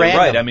she's not totally random.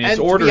 right. I mean, it's And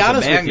to be orders of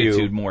honest with you-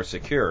 magnitude more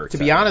secure. To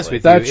be honest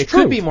with That's you, it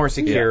true. could be more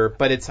secure,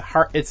 but it's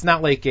hard. It's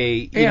not like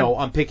And-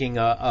 I'm picking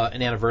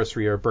an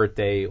anniversary or a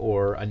birthday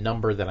or a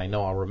number that I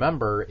know I'll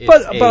remember. It's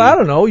But I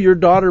don't know. Your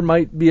daughter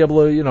might be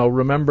able to,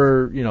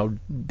 remember,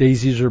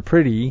 daisies are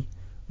pretty,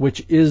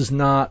 which is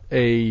not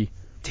a.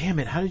 Damn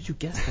it! How did you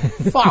guess that?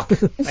 Fuck!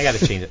 I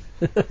gotta change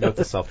it. Note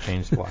the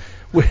self-change block.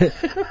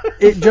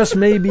 It just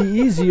may be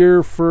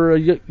easier for a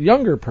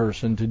younger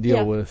person to deal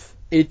Yeah. with.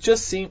 It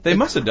just seems They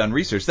must have done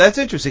research. That's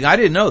interesting. I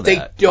didn't know They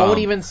that. don't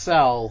even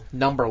sell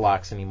number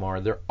locks anymore.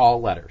 They're all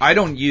letters. I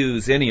don't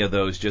use any of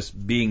those. Just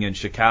being in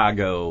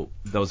Chicago,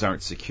 those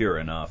aren't secure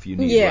enough. You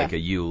need Yeah. like a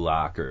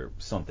U-lock or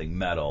something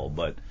metal.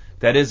 But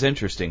that is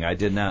interesting. I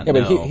did not Yeah,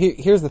 know. but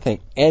here's the thing.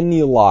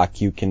 Any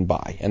lock you can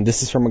buy, and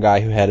this is from a guy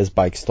who had his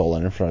bike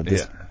stolen in front of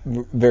this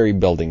very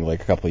building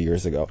like a couple of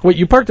years ago. Wait,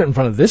 you parked it in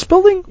front of this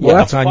building? Well, Yeah.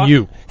 that's on Fuck.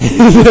 you.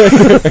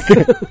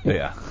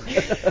 Yeah.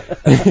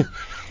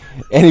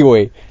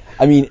 Anyway,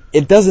 I mean,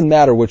 it doesn't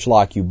matter which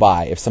lock you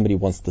buy. If somebody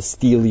wants to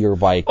steal your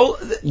bike, Oh,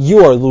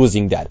 you are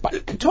losing that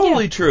bike.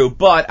 totally true.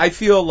 But I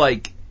feel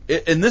like,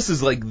 and this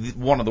is like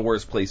one of the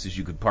worst places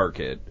you could park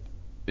it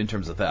in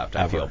terms of theft.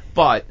 I feel,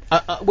 but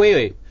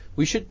Wait.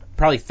 We should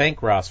probably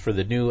thank Ross for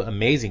the new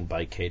amazing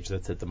bike cage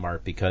that's at the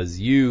Mart because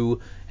you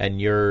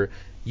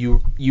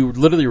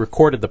literally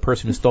recorded the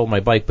person who stole my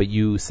bike, but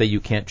you say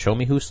you can't show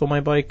me who stole my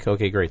bike.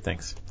 Okay, great,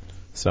 thanks.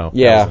 So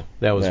Yeah.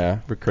 that was Yeah.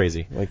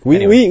 crazy. Like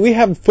we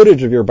have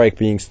footage of your bike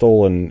being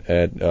stolen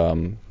at,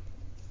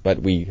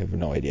 but we have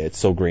no idea. It's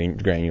so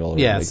granular.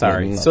 Yeah, like,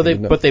 sorry. nothing So to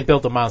know. they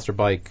built a monster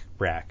bike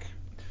rack.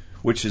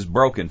 which is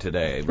broken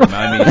today.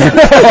 I mean,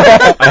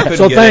 I couldn't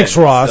So get thanks,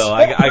 in, Ross. So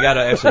I got to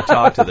actually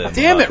talk to them.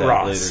 Damn about it, that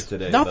Ross! Later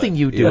today, Nothing but,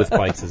 you do yeah. with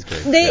bikes is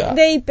good.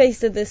 They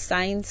pasted the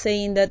sign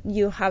saying that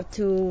you have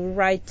to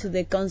write to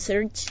the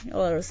concierge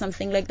or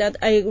something like that.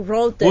 I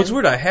wrote them. Well, it's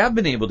weird. I have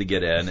been able to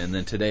get in, and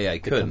then today I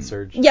couldn't.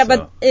 concierge. Yeah, So-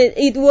 but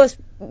it was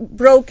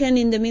broken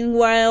in the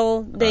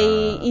meanwhile.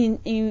 They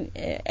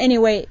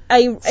anyway.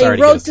 I Sorry to get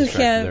wrote us to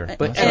distracted him, there.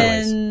 But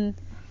and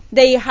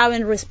they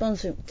haven't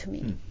responded to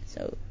me.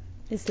 So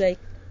it's like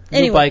New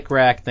anyway. bike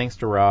rack, thanks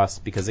to Ross,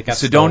 because it got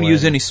So don't stolen.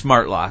 use any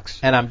smart locks.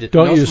 And I'm Don't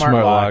no use smart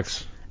smart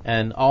locks. locks.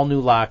 And all new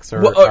locks are,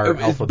 Well, are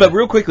alphabet. but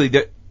real quickly,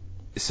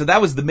 so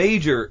that was the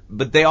major.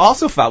 But they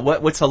also found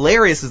what's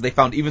hilarious is they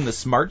found even the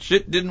smart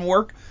shit didn't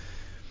work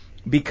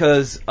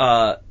because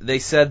they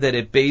said that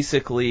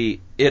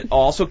it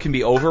also can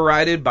be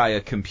overridden by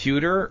a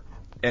computer.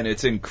 And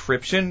its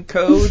encryption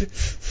code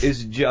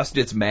is just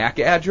its MAC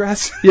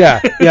address.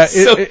 Yeah, yeah.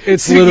 So,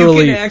 It's so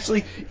literally. you can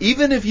actually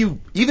even if you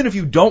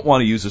don't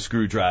want to use a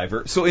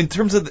screwdriver. So in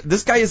terms of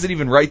this guy isn't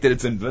even right that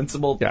it's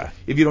invincible. Yeah.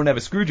 If you don't have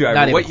a screwdriver,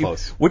 Not even what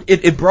close.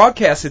 it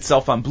broadcasts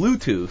itself on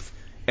Bluetooth,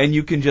 and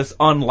you can just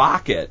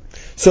unlock it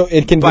So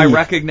it can by be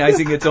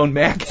recognizing its own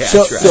MAC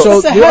So- address. so-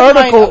 the the headline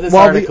article- of this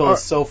while the article ar-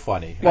 is so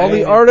funny. While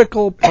the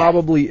article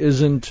probably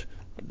isn't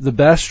the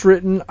best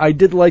written. I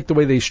did like the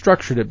way they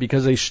structured it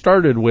because they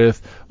started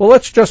with, well,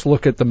 let's just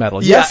look at the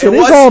metal. Yeah, Yes, it it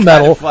is was all kinda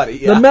metal. funny,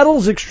 yeah. The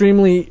metal's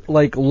extremely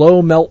like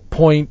low melt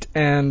point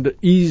and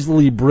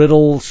easily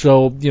brittle,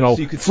 so you know,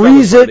 So you could smell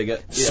freeze it it, burning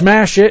it. Yeah.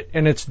 smash it,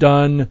 and it's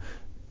done.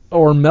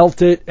 Or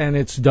melt it and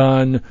it's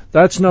done.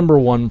 That's number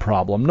one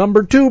problem.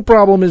 Number two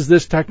problem is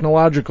this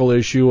technological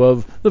issue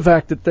of the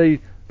fact that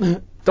they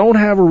don't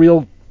have a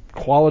real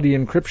quality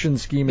encryption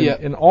scheme,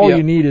 and all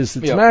you need is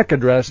its MAC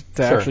address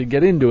to Sure. actually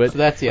get into it. So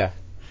that's, And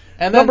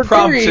then Number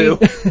problem two.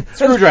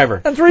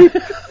 screwdriver. And three, you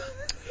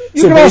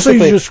So can also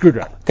basically- use a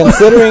screwdriver.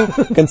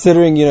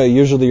 Considering,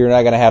 usually you're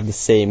not going to have the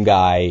same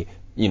guy,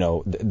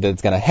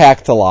 that's going to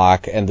hack the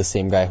lock and the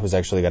same guy who's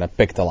actually going to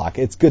pick the lock.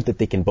 It's good that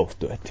they can both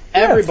do it.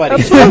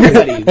 Everybody,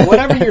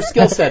 whatever your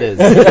skill set is,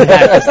 you can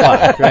hack this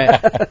lock,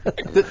 right?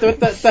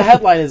 The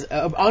headline is,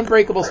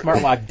 Unbreakable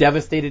Smart Lock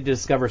devastated to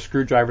discover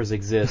screwdrivers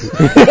exist.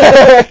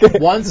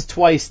 Once,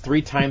 twice,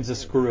 3 times a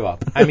screw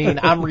up. I mean,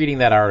 I'm reading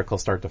that article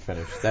start to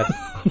finish.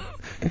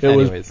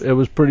 It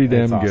was pretty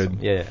damn awesome.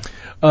 good. Yeah.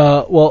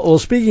 Well,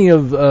 speaking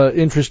of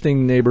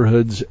interesting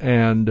neighborhoods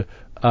and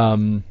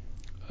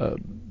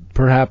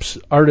perhaps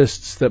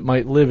artists that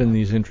might live in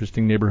these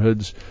interesting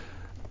neighborhoods,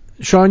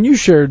 Sean, you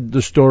shared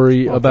the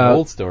story about the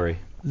old story.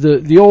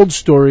 The old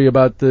story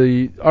about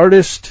the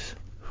artist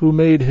who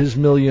made his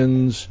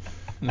millions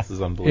This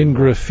is unbelievable. in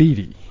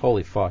graffiti.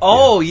 Holy fuck.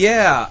 Oh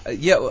yeah.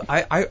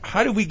 I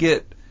how did we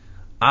get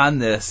on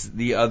this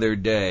the other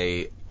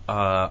day?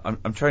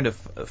 I'm trying to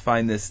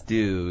find this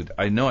dude.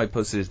 I know I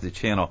posted it to the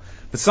channel,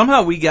 but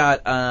somehow we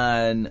got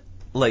on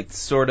like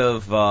sort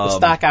of The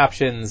stock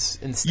options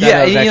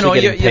instead of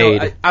actually getting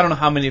paid. I don't know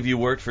how many of you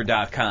worked for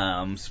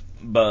 .coms,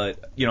 but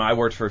I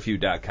worked for a few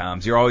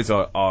 .coms. You're always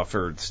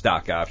offered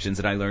stock options,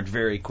 and I learned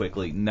very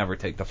quickly never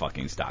take the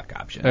fucking stock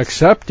options.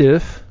 Except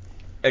if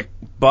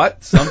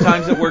But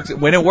sometimes it works.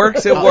 When it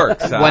works, it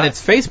works. When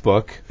it's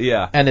Facebook,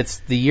 yeah. and it's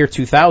the year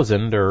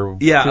 2000 or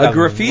Yeah, 2000, a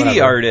graffiti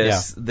whatever.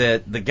 artist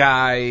that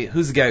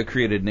who's the guy who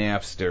created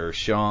Napster?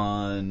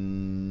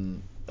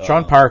 Sean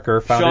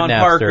Parker founded Sean Napster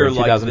Parker in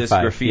liked 2005. this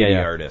graffiti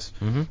Yeah. artist.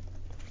 Mhm.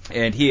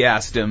 And he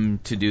asked him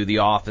to do the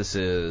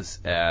offices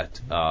at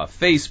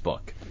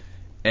Facebook.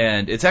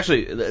 And it's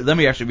actually, let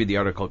me actually read the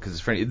article because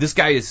it's funny. This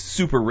guy is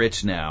super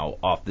rich now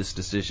off this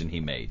decision he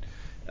made.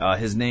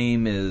 His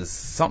name is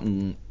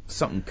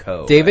something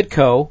Coe. David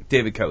Coe.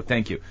 David Coe,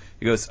 thank you.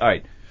 He goes, all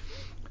right.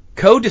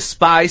 Coe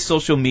despised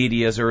social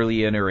media's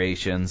early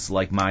iterations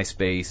like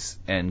MySpace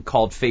and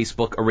called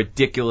Facebook a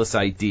ridiculous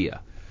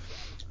idea.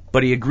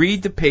 But he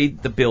agreed to pay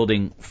the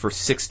building for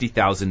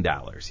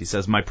 $60,000. He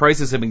says, my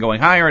prices have been going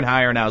higher and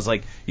higher, and I was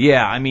like,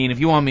 yeah, I mean, if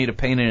you want me to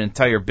paint an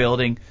entire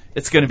building,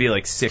 it's going to be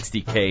like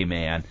 $60K,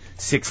 man.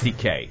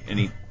 $60K. And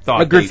he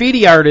thought A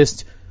graffiti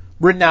artist,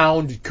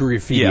 renowned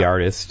graffiti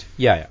artist.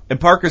 Yeah. And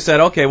Parker said,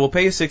 okay, we'll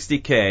pay you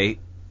 $60K,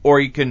 or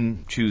you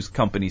can choose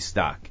company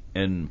stock.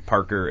 And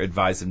Parker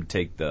advised him to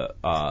take the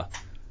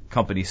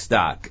company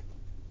stock.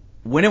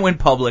 When it went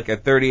public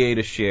at $38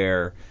 a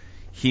share,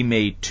 he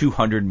made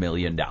 $200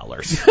 million.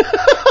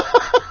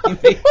 He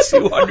made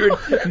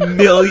 $200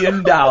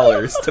 million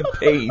to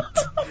paint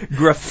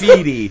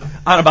graffiti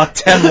on about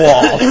 10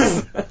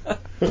 walls.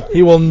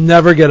 he will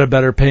never get a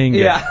better paying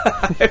gig.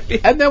 Yeah.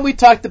 And then we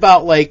talked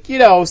about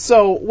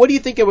so what do you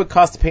think it would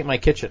cost to paint my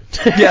kitchen?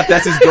 Yeah,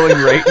 that's his going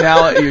rate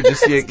now.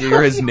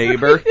 You're his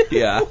neighbor.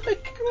 Yeah.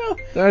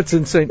 That's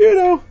insane.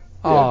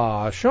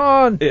 Aw,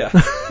 Sean. Yeah.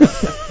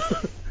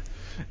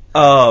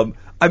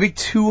 I mean,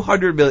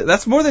 $200 million.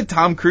 That's more than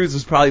Tom Cruise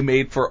was probably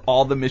made for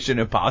all the Mission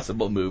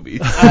Impossible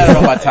movies. I don't know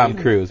about Tom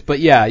Cruise, but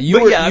yeah,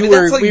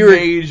 that's like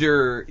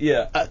major.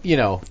 Yeah.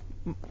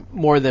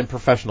 More than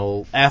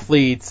professional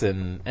athletes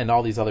and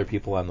all these other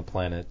people on the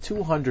planet.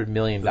 $200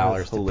 million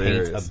to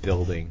paint a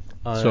building.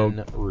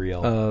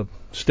 Unreal.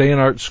 Stay in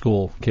art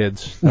school,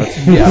 kids.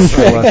 That's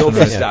Go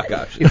for stock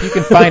options. If you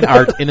can find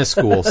art in a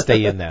school,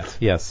 stay in that.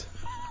 Yes.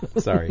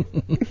 Sorry.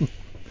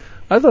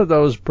 I thought that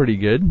was pretty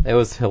good. It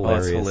was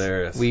hilarious. Oh, it's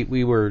hilarious.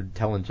 We were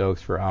telling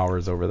jokes for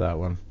hours over that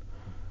one.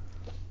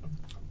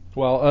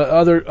 Well,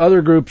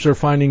 other groups are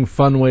finding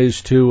fun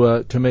ways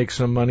to make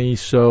some money.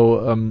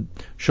 So,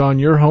 Sean,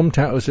 your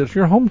hometown, was it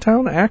your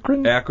hometown,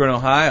 Akron? Akron,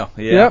 Ohio.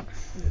 Yeah. Yep.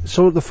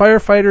 So the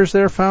firefighters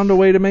there found a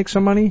way to make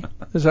some money?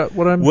 Is that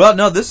what I'm... Well,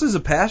 no, this is a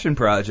passion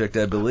project,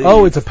 I believe.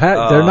 Oh, it's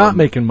they're not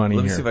making money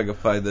let me here. see if I can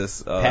find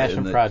this Passion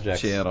in the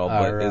projects channel.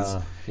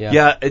 are,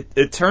 But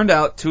it turned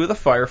out 2 of the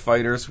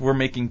firefighters were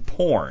making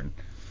porn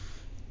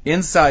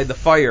inside the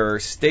fire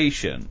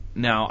station.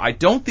 Now, I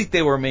don't think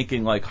they were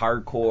making like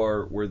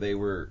hardcore where they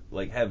were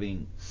like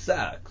having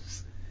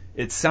sex.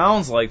 It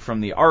sounds like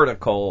from the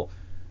article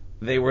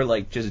they were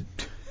like just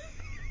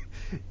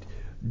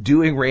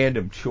doing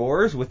random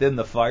chores within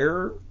the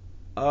fire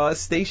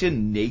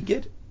station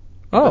naked.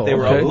 But they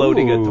were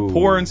uploading it to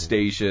porn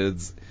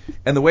stations.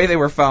 And the way they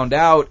were found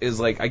out is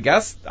like, I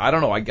guess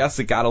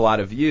it got a lot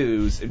of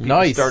views and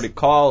people started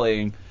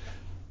calling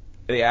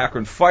the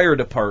Akron Fire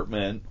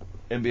Department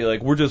and be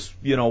like, we're just,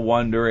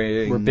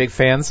 wondering. We're big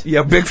fans.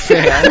 Yeah, big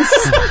fans.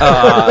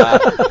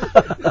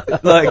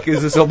 Like,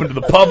 is this open to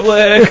the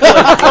public?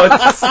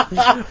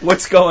 Like,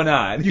 what's going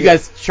on? You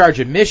guys charge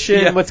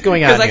admission? Yeah. What's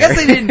going on? Because I guess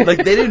they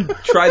didn't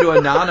try to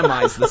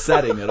anonymize the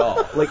setting at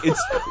all. Like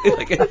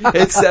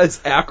it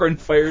says Akron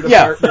Fire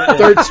Department. Yeah,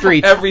 3rd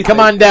Street. Everything. Come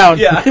on down.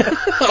 Yeah.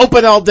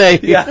 Open all day.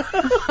 Yeah.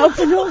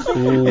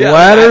 Yeah,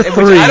 Ladder which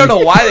 3. I don't know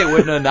why they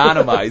wouldn't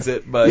anonymize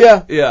it, but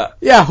Yeah.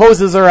 Yeah,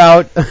 hoses are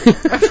out.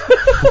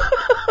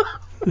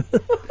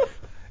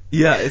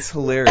 Yeah, it's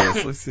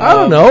hilarious. Let's see. I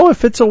don't know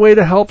if it's a way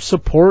to help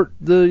support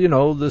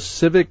the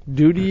civic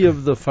duty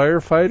of the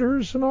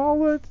firefighters and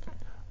all that.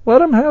 Let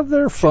them have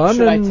their fun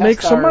Should and I make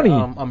test some our,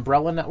 money.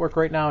 Umbrella Network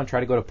right now and try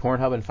to go to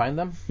Pornhub and find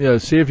them? Yeah,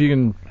 see if you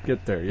can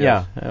get there.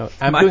 Yes. Yeah.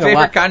 I'm My doing a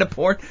favorite lot. kind of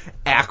porn,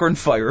 Akron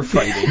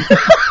firefighting.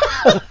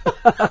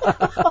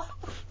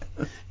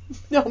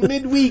 No,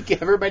 midweek,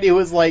 everybody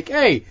was like,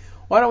 hey,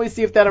 why don't we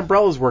see if that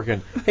umbrella's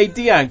working? Hey,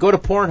 Dion, go to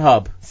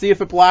Pornhub. See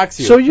if it blocks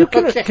you. So you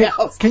can Okay,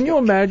 can you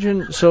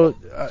imagine? So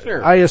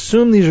Sure. I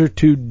assume these are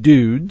two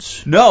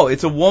dudes. No,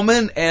 it's a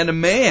woman and a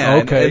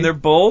man, Okay. and they're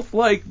both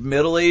like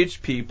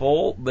middle-aged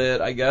people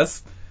that I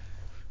guess.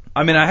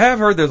 I mean, I have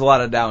heard there's a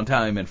lot of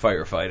downtime in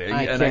firefighting,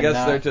 I and I guess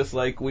cannot- they're just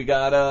like, we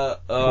gotta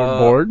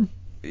Board.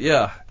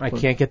 Yeah. I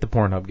can't get the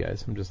Pornhub,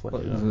 guys. I'm just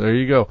letting you know. There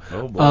you go.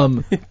 Oh,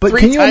 boy. But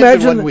 3 can you times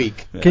imagine? in 1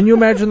 week. Can you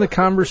imagine the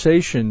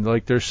conversation?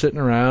 Like they're sitting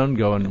around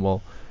going,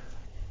 "Well,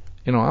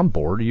 I'm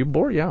bored. Are you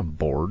bored? Yeah, I'm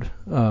bored.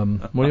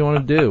 What do you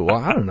want to do? Well,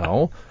 I don't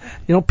know.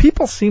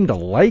 People seem to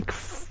like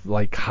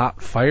hot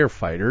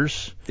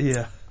firefighters.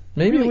 Yeah.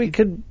 Maybe Really?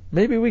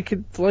 we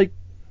could like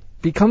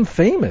become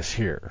famous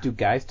here. Do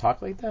guys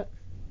talk like that?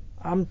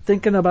 I'm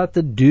thinking about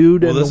the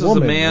dude Well, and this the is a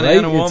woman. man right?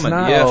 and a It's woman,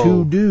 not yeah.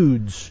 two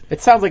dudes.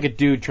 It sounds like a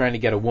dude trying to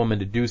get a woman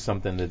to do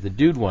something that the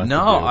dude wants to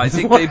do. No, I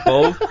think they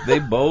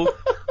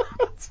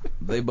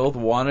both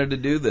wanted to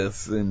do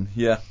this, and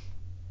yeah.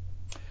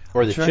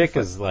 Or the trying to chick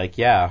is like,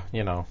 yeah,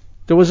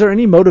 Was there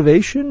any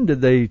motivation?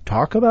 Did they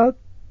talk about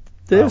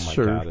this,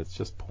 oh my or God, it's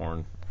just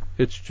porn.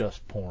 it's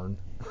just porn?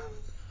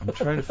 I'm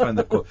trying to find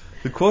the quote.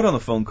 The quote on the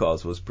phone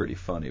calls was pretty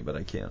funny, but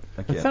I can't.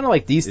 It sounded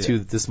like these two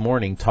this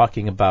morning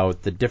talking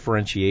about the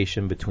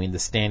differentiation between the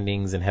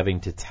standings and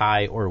having to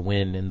tie or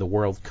win in the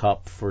World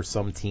Cup for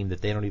some team that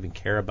they don't even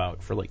care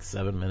about for like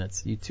 7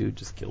 minutes. You two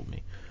just killed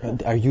me.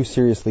 Are you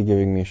seriously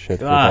giving me shit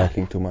for Ah.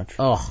 talking too much?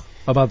 Oh,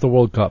 About the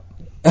World Cup.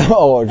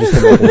 Oh, just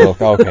about the World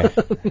Cup.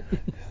 Okay.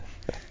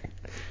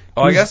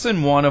 Oh, I guess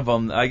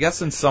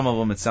in some of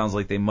them, it sounds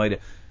like they might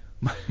have.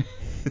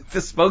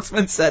 The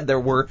spokesman said there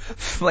were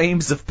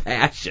flames of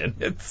passion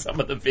in some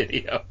of the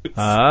videos.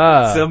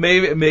 Ah. So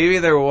maybe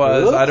there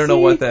was. I don't know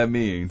what that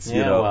means.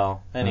 yeah,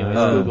 well, anyways,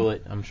 Uh, Google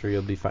it. I'm sure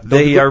you'll be fine.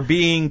 They are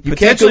being can't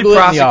potentially Google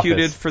it in the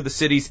prosecuted office. for the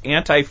city's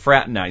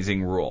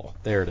anti-fraternizing rule.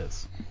 There it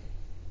is.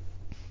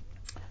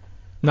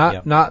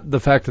 Not the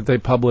fact that they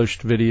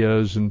published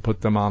videos and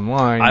put them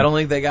online. I don't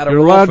think they got a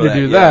You're rule allowed for to that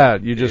do yet.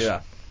 that. You just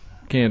Yeah.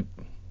 can't.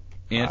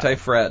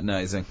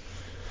 Anti-fraternizing.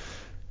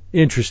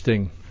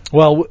 Interesting.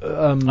 Well,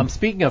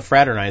 Speaking of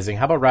fraternizing,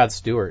 how about Rod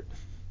Stewart?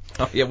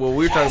 Oh, yeah, well,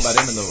 we were talking about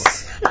him in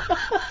the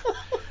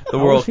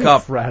how World is he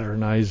Cup.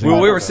 fraternizing. Well,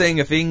 we were saying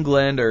if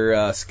England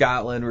or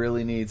Scotland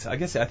really needs, I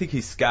think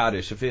he's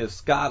Scottish. If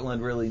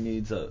Scotland really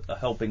needs a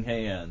helping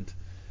hand,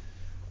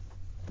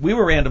 we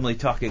were randomly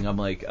talking. I'm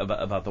like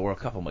about the World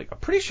Cup. I'm like, I'm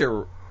pretty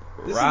sure.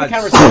 This Rod is the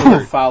conversation Stewart-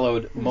 that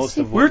followed most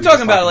of what we were just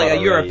talking about talked like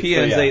already.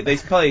 Europeans. So, yeah. They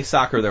play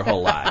soccer their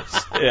whole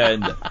lives,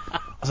 and I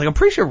was like, I'm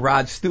pretty sure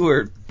Rod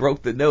Stewart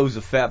broke the nose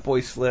of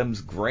Fatboy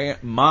Slim's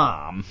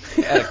mom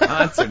at a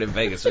concert in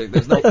Vegas. Like,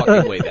 there's no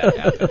fucking way that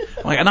happened.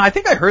 I'm like, no, I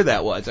think I heard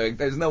that once. Like,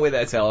 there's no way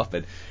that's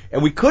happened.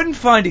 And we couldn't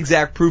find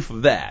exact proof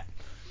of that.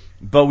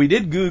 But we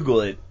did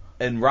Google it,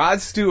 and Rod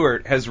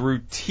Stewart has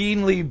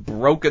routinely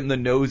broken the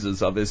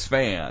noses of his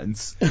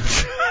fans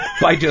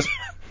by just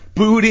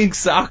booting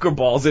soccer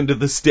balls into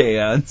the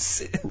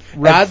stands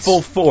Rod at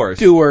full force.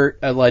 Stewart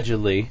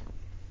allegedly.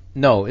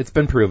 No, it's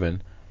been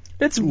proven.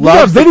 It's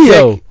Loves a to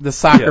video. kick the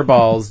soccer Yeah.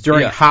 balls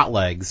during Yeah. Hot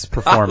Legs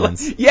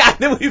performance. Yeah,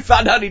 then we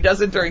found out he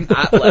does it during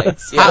Hot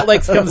Legs. Yeah. Hot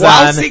Legs comes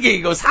While on. singing,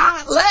 he goes,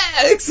 Hot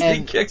Legs! And he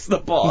And kicks the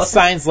ball. He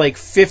signs like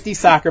 50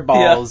 soccer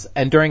balls,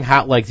 and during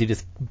Hot Legs, he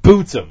just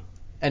boots them.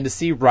 And to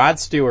see Rod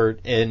Stewart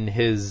in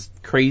his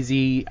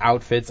crazy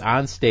outfits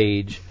on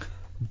stage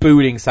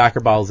booting soccer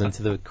balls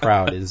into the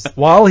crowd is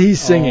While he's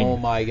singing. Oh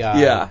my god!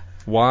 Yeah.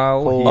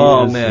 While he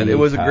Oh is man, it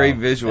was a great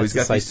visual. That's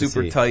He's got a these sight to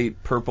super see.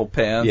 tight purple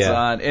pants Yeah.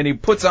 on, and he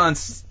puts on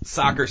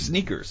soccer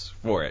sneakers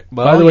for it.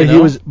 Well, By the way, you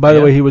know,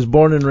 the way, he was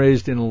born and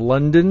raised in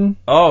London,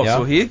 Oh, Yeah.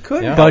 so he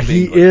couldn't. Yeah. but help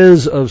he English.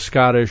 is of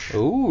Scottish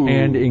Ooh,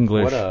 and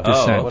English what a-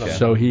 descent. Oh, okay.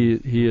 So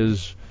he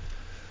is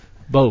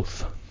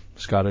both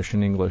Scottish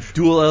and English.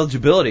 Dual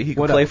eligibility. He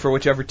can What a- play for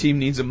whichever team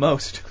needs him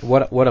most.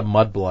 what a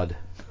mudblood.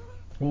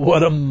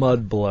 What a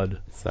mudblood.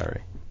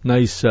 Sorry,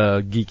 Nice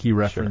geeky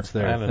reference I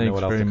there. didn't know Thanks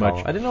what else very to call much.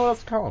 him. I didn't know what else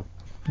to call him.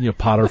 You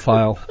Potter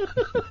file.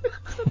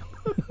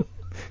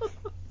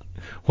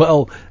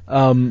 Well,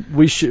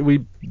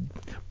 we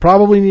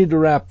probably need to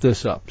wrap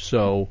this up.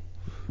 So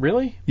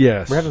Really?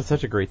 Yes. We're having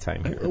such a great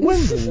time here.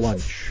 When's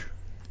lunch?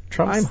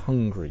 Trump's, I'm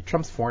hungry.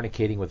 Trump's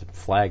fornicating with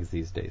flags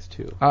these days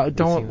too. Have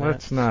you seen that?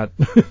 Let's not.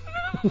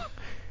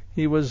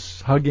 He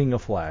was hugging a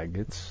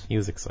flag. He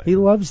was excited. He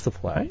loves the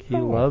flag. He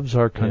know. loves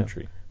our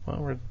country.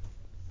 Well,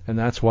 And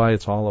that's why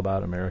it's all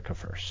about America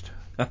first.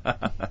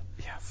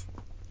 yes.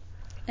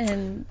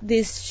 And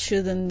this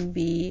shouldn't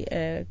be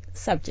a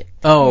subject.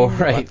 Oh, in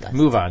the right. podcast.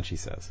 Move on, she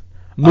says.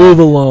 Move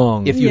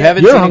along. If you Yeah.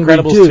 haven't You're seen hungry,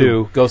 Incredibles too.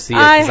 2, go see it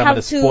I because I'm have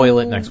going to spoil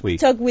it next week.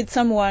 talk with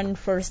someone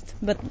first,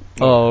 but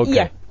Oh, okay.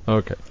 Yeah.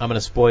 Okay. I'm going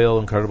to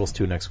spoil Incredibles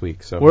 2 next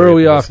week. So Where hurry are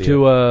we up and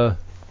go off see to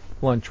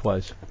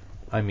lunch-wise? it.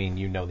 I mean,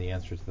 you know the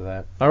answers to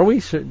that. Are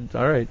we?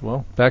 All right.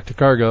 Well, back to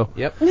cargo.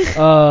 Yep.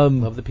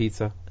 Um, Love the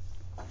pizza.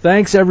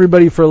 Thanks,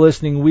 everybody, for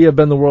listening. We have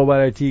been the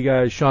Worldwide IT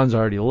guys. Sean's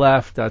already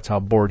left. That's how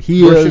bored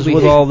he is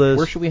with all this.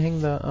 Where should we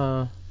hang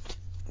the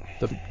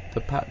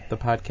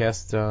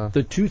podcast?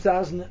 The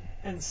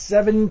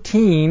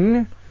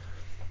 2017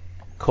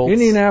 Colts.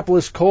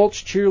 Indianapolis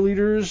Colts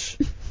cheerleaders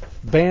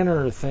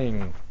banner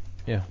thing.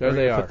 Yeah, There where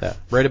they do we are. Put that?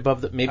 Right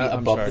above the, maybe I'm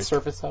above sorry. the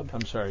Surface Hub.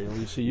 I'm sorry,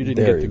 Lisa, you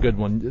didn't There get the you good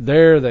one.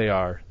 There they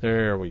are.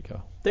 There we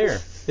go. There,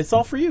 it's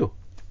all for you.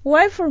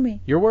 why for me?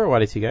 You're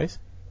Worldwide IT guys.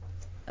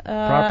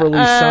 Properly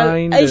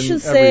signed I and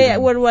should say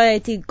everything.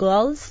 Worldwide IT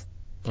Girls.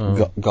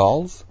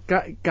 Galls?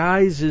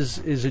 Guys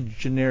is a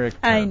generic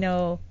term. I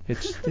know.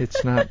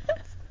 It's not.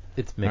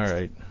 It's mixed. All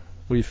right.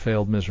 We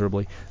failed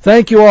miserably.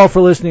 Thank you all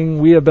for listening.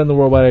 We have been the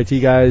Worldwide IT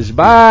guys.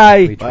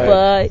 Bye. We tried.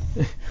 Bye.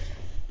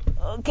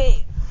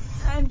 Okay,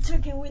 I'm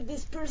talking with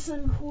this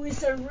person who is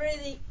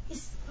very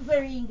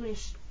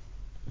English.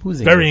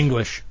 Who's Very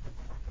English.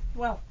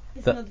 Well,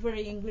 it's The- not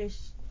very English,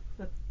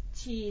 but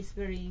she is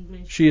very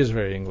English. She is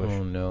very English.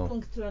 Oh no!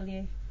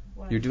 Punctually.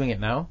 Well, You're doing it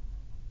now.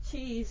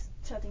 she is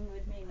chatting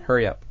with me now.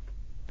 Hurry up.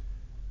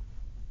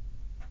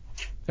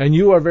 And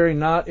you are very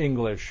not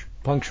English,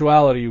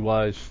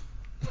 punctuality-wise.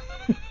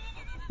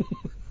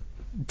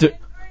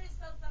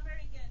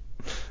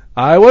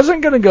 I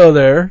wasn't going to go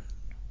there.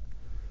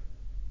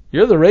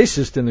 You're the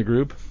racist in the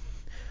group.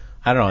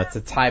 I don't know. It's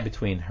a tie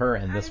between her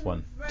and this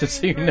one.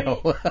 Just so you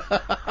know.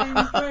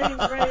 I'm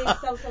very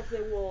south of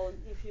the wall,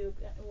 if you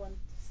want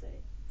to say.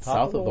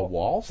 South of the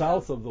wall?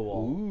 South of the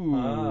wall. Ooh,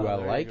 Ah, I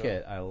there you like go.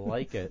 it. I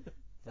like it.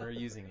 We're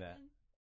using that.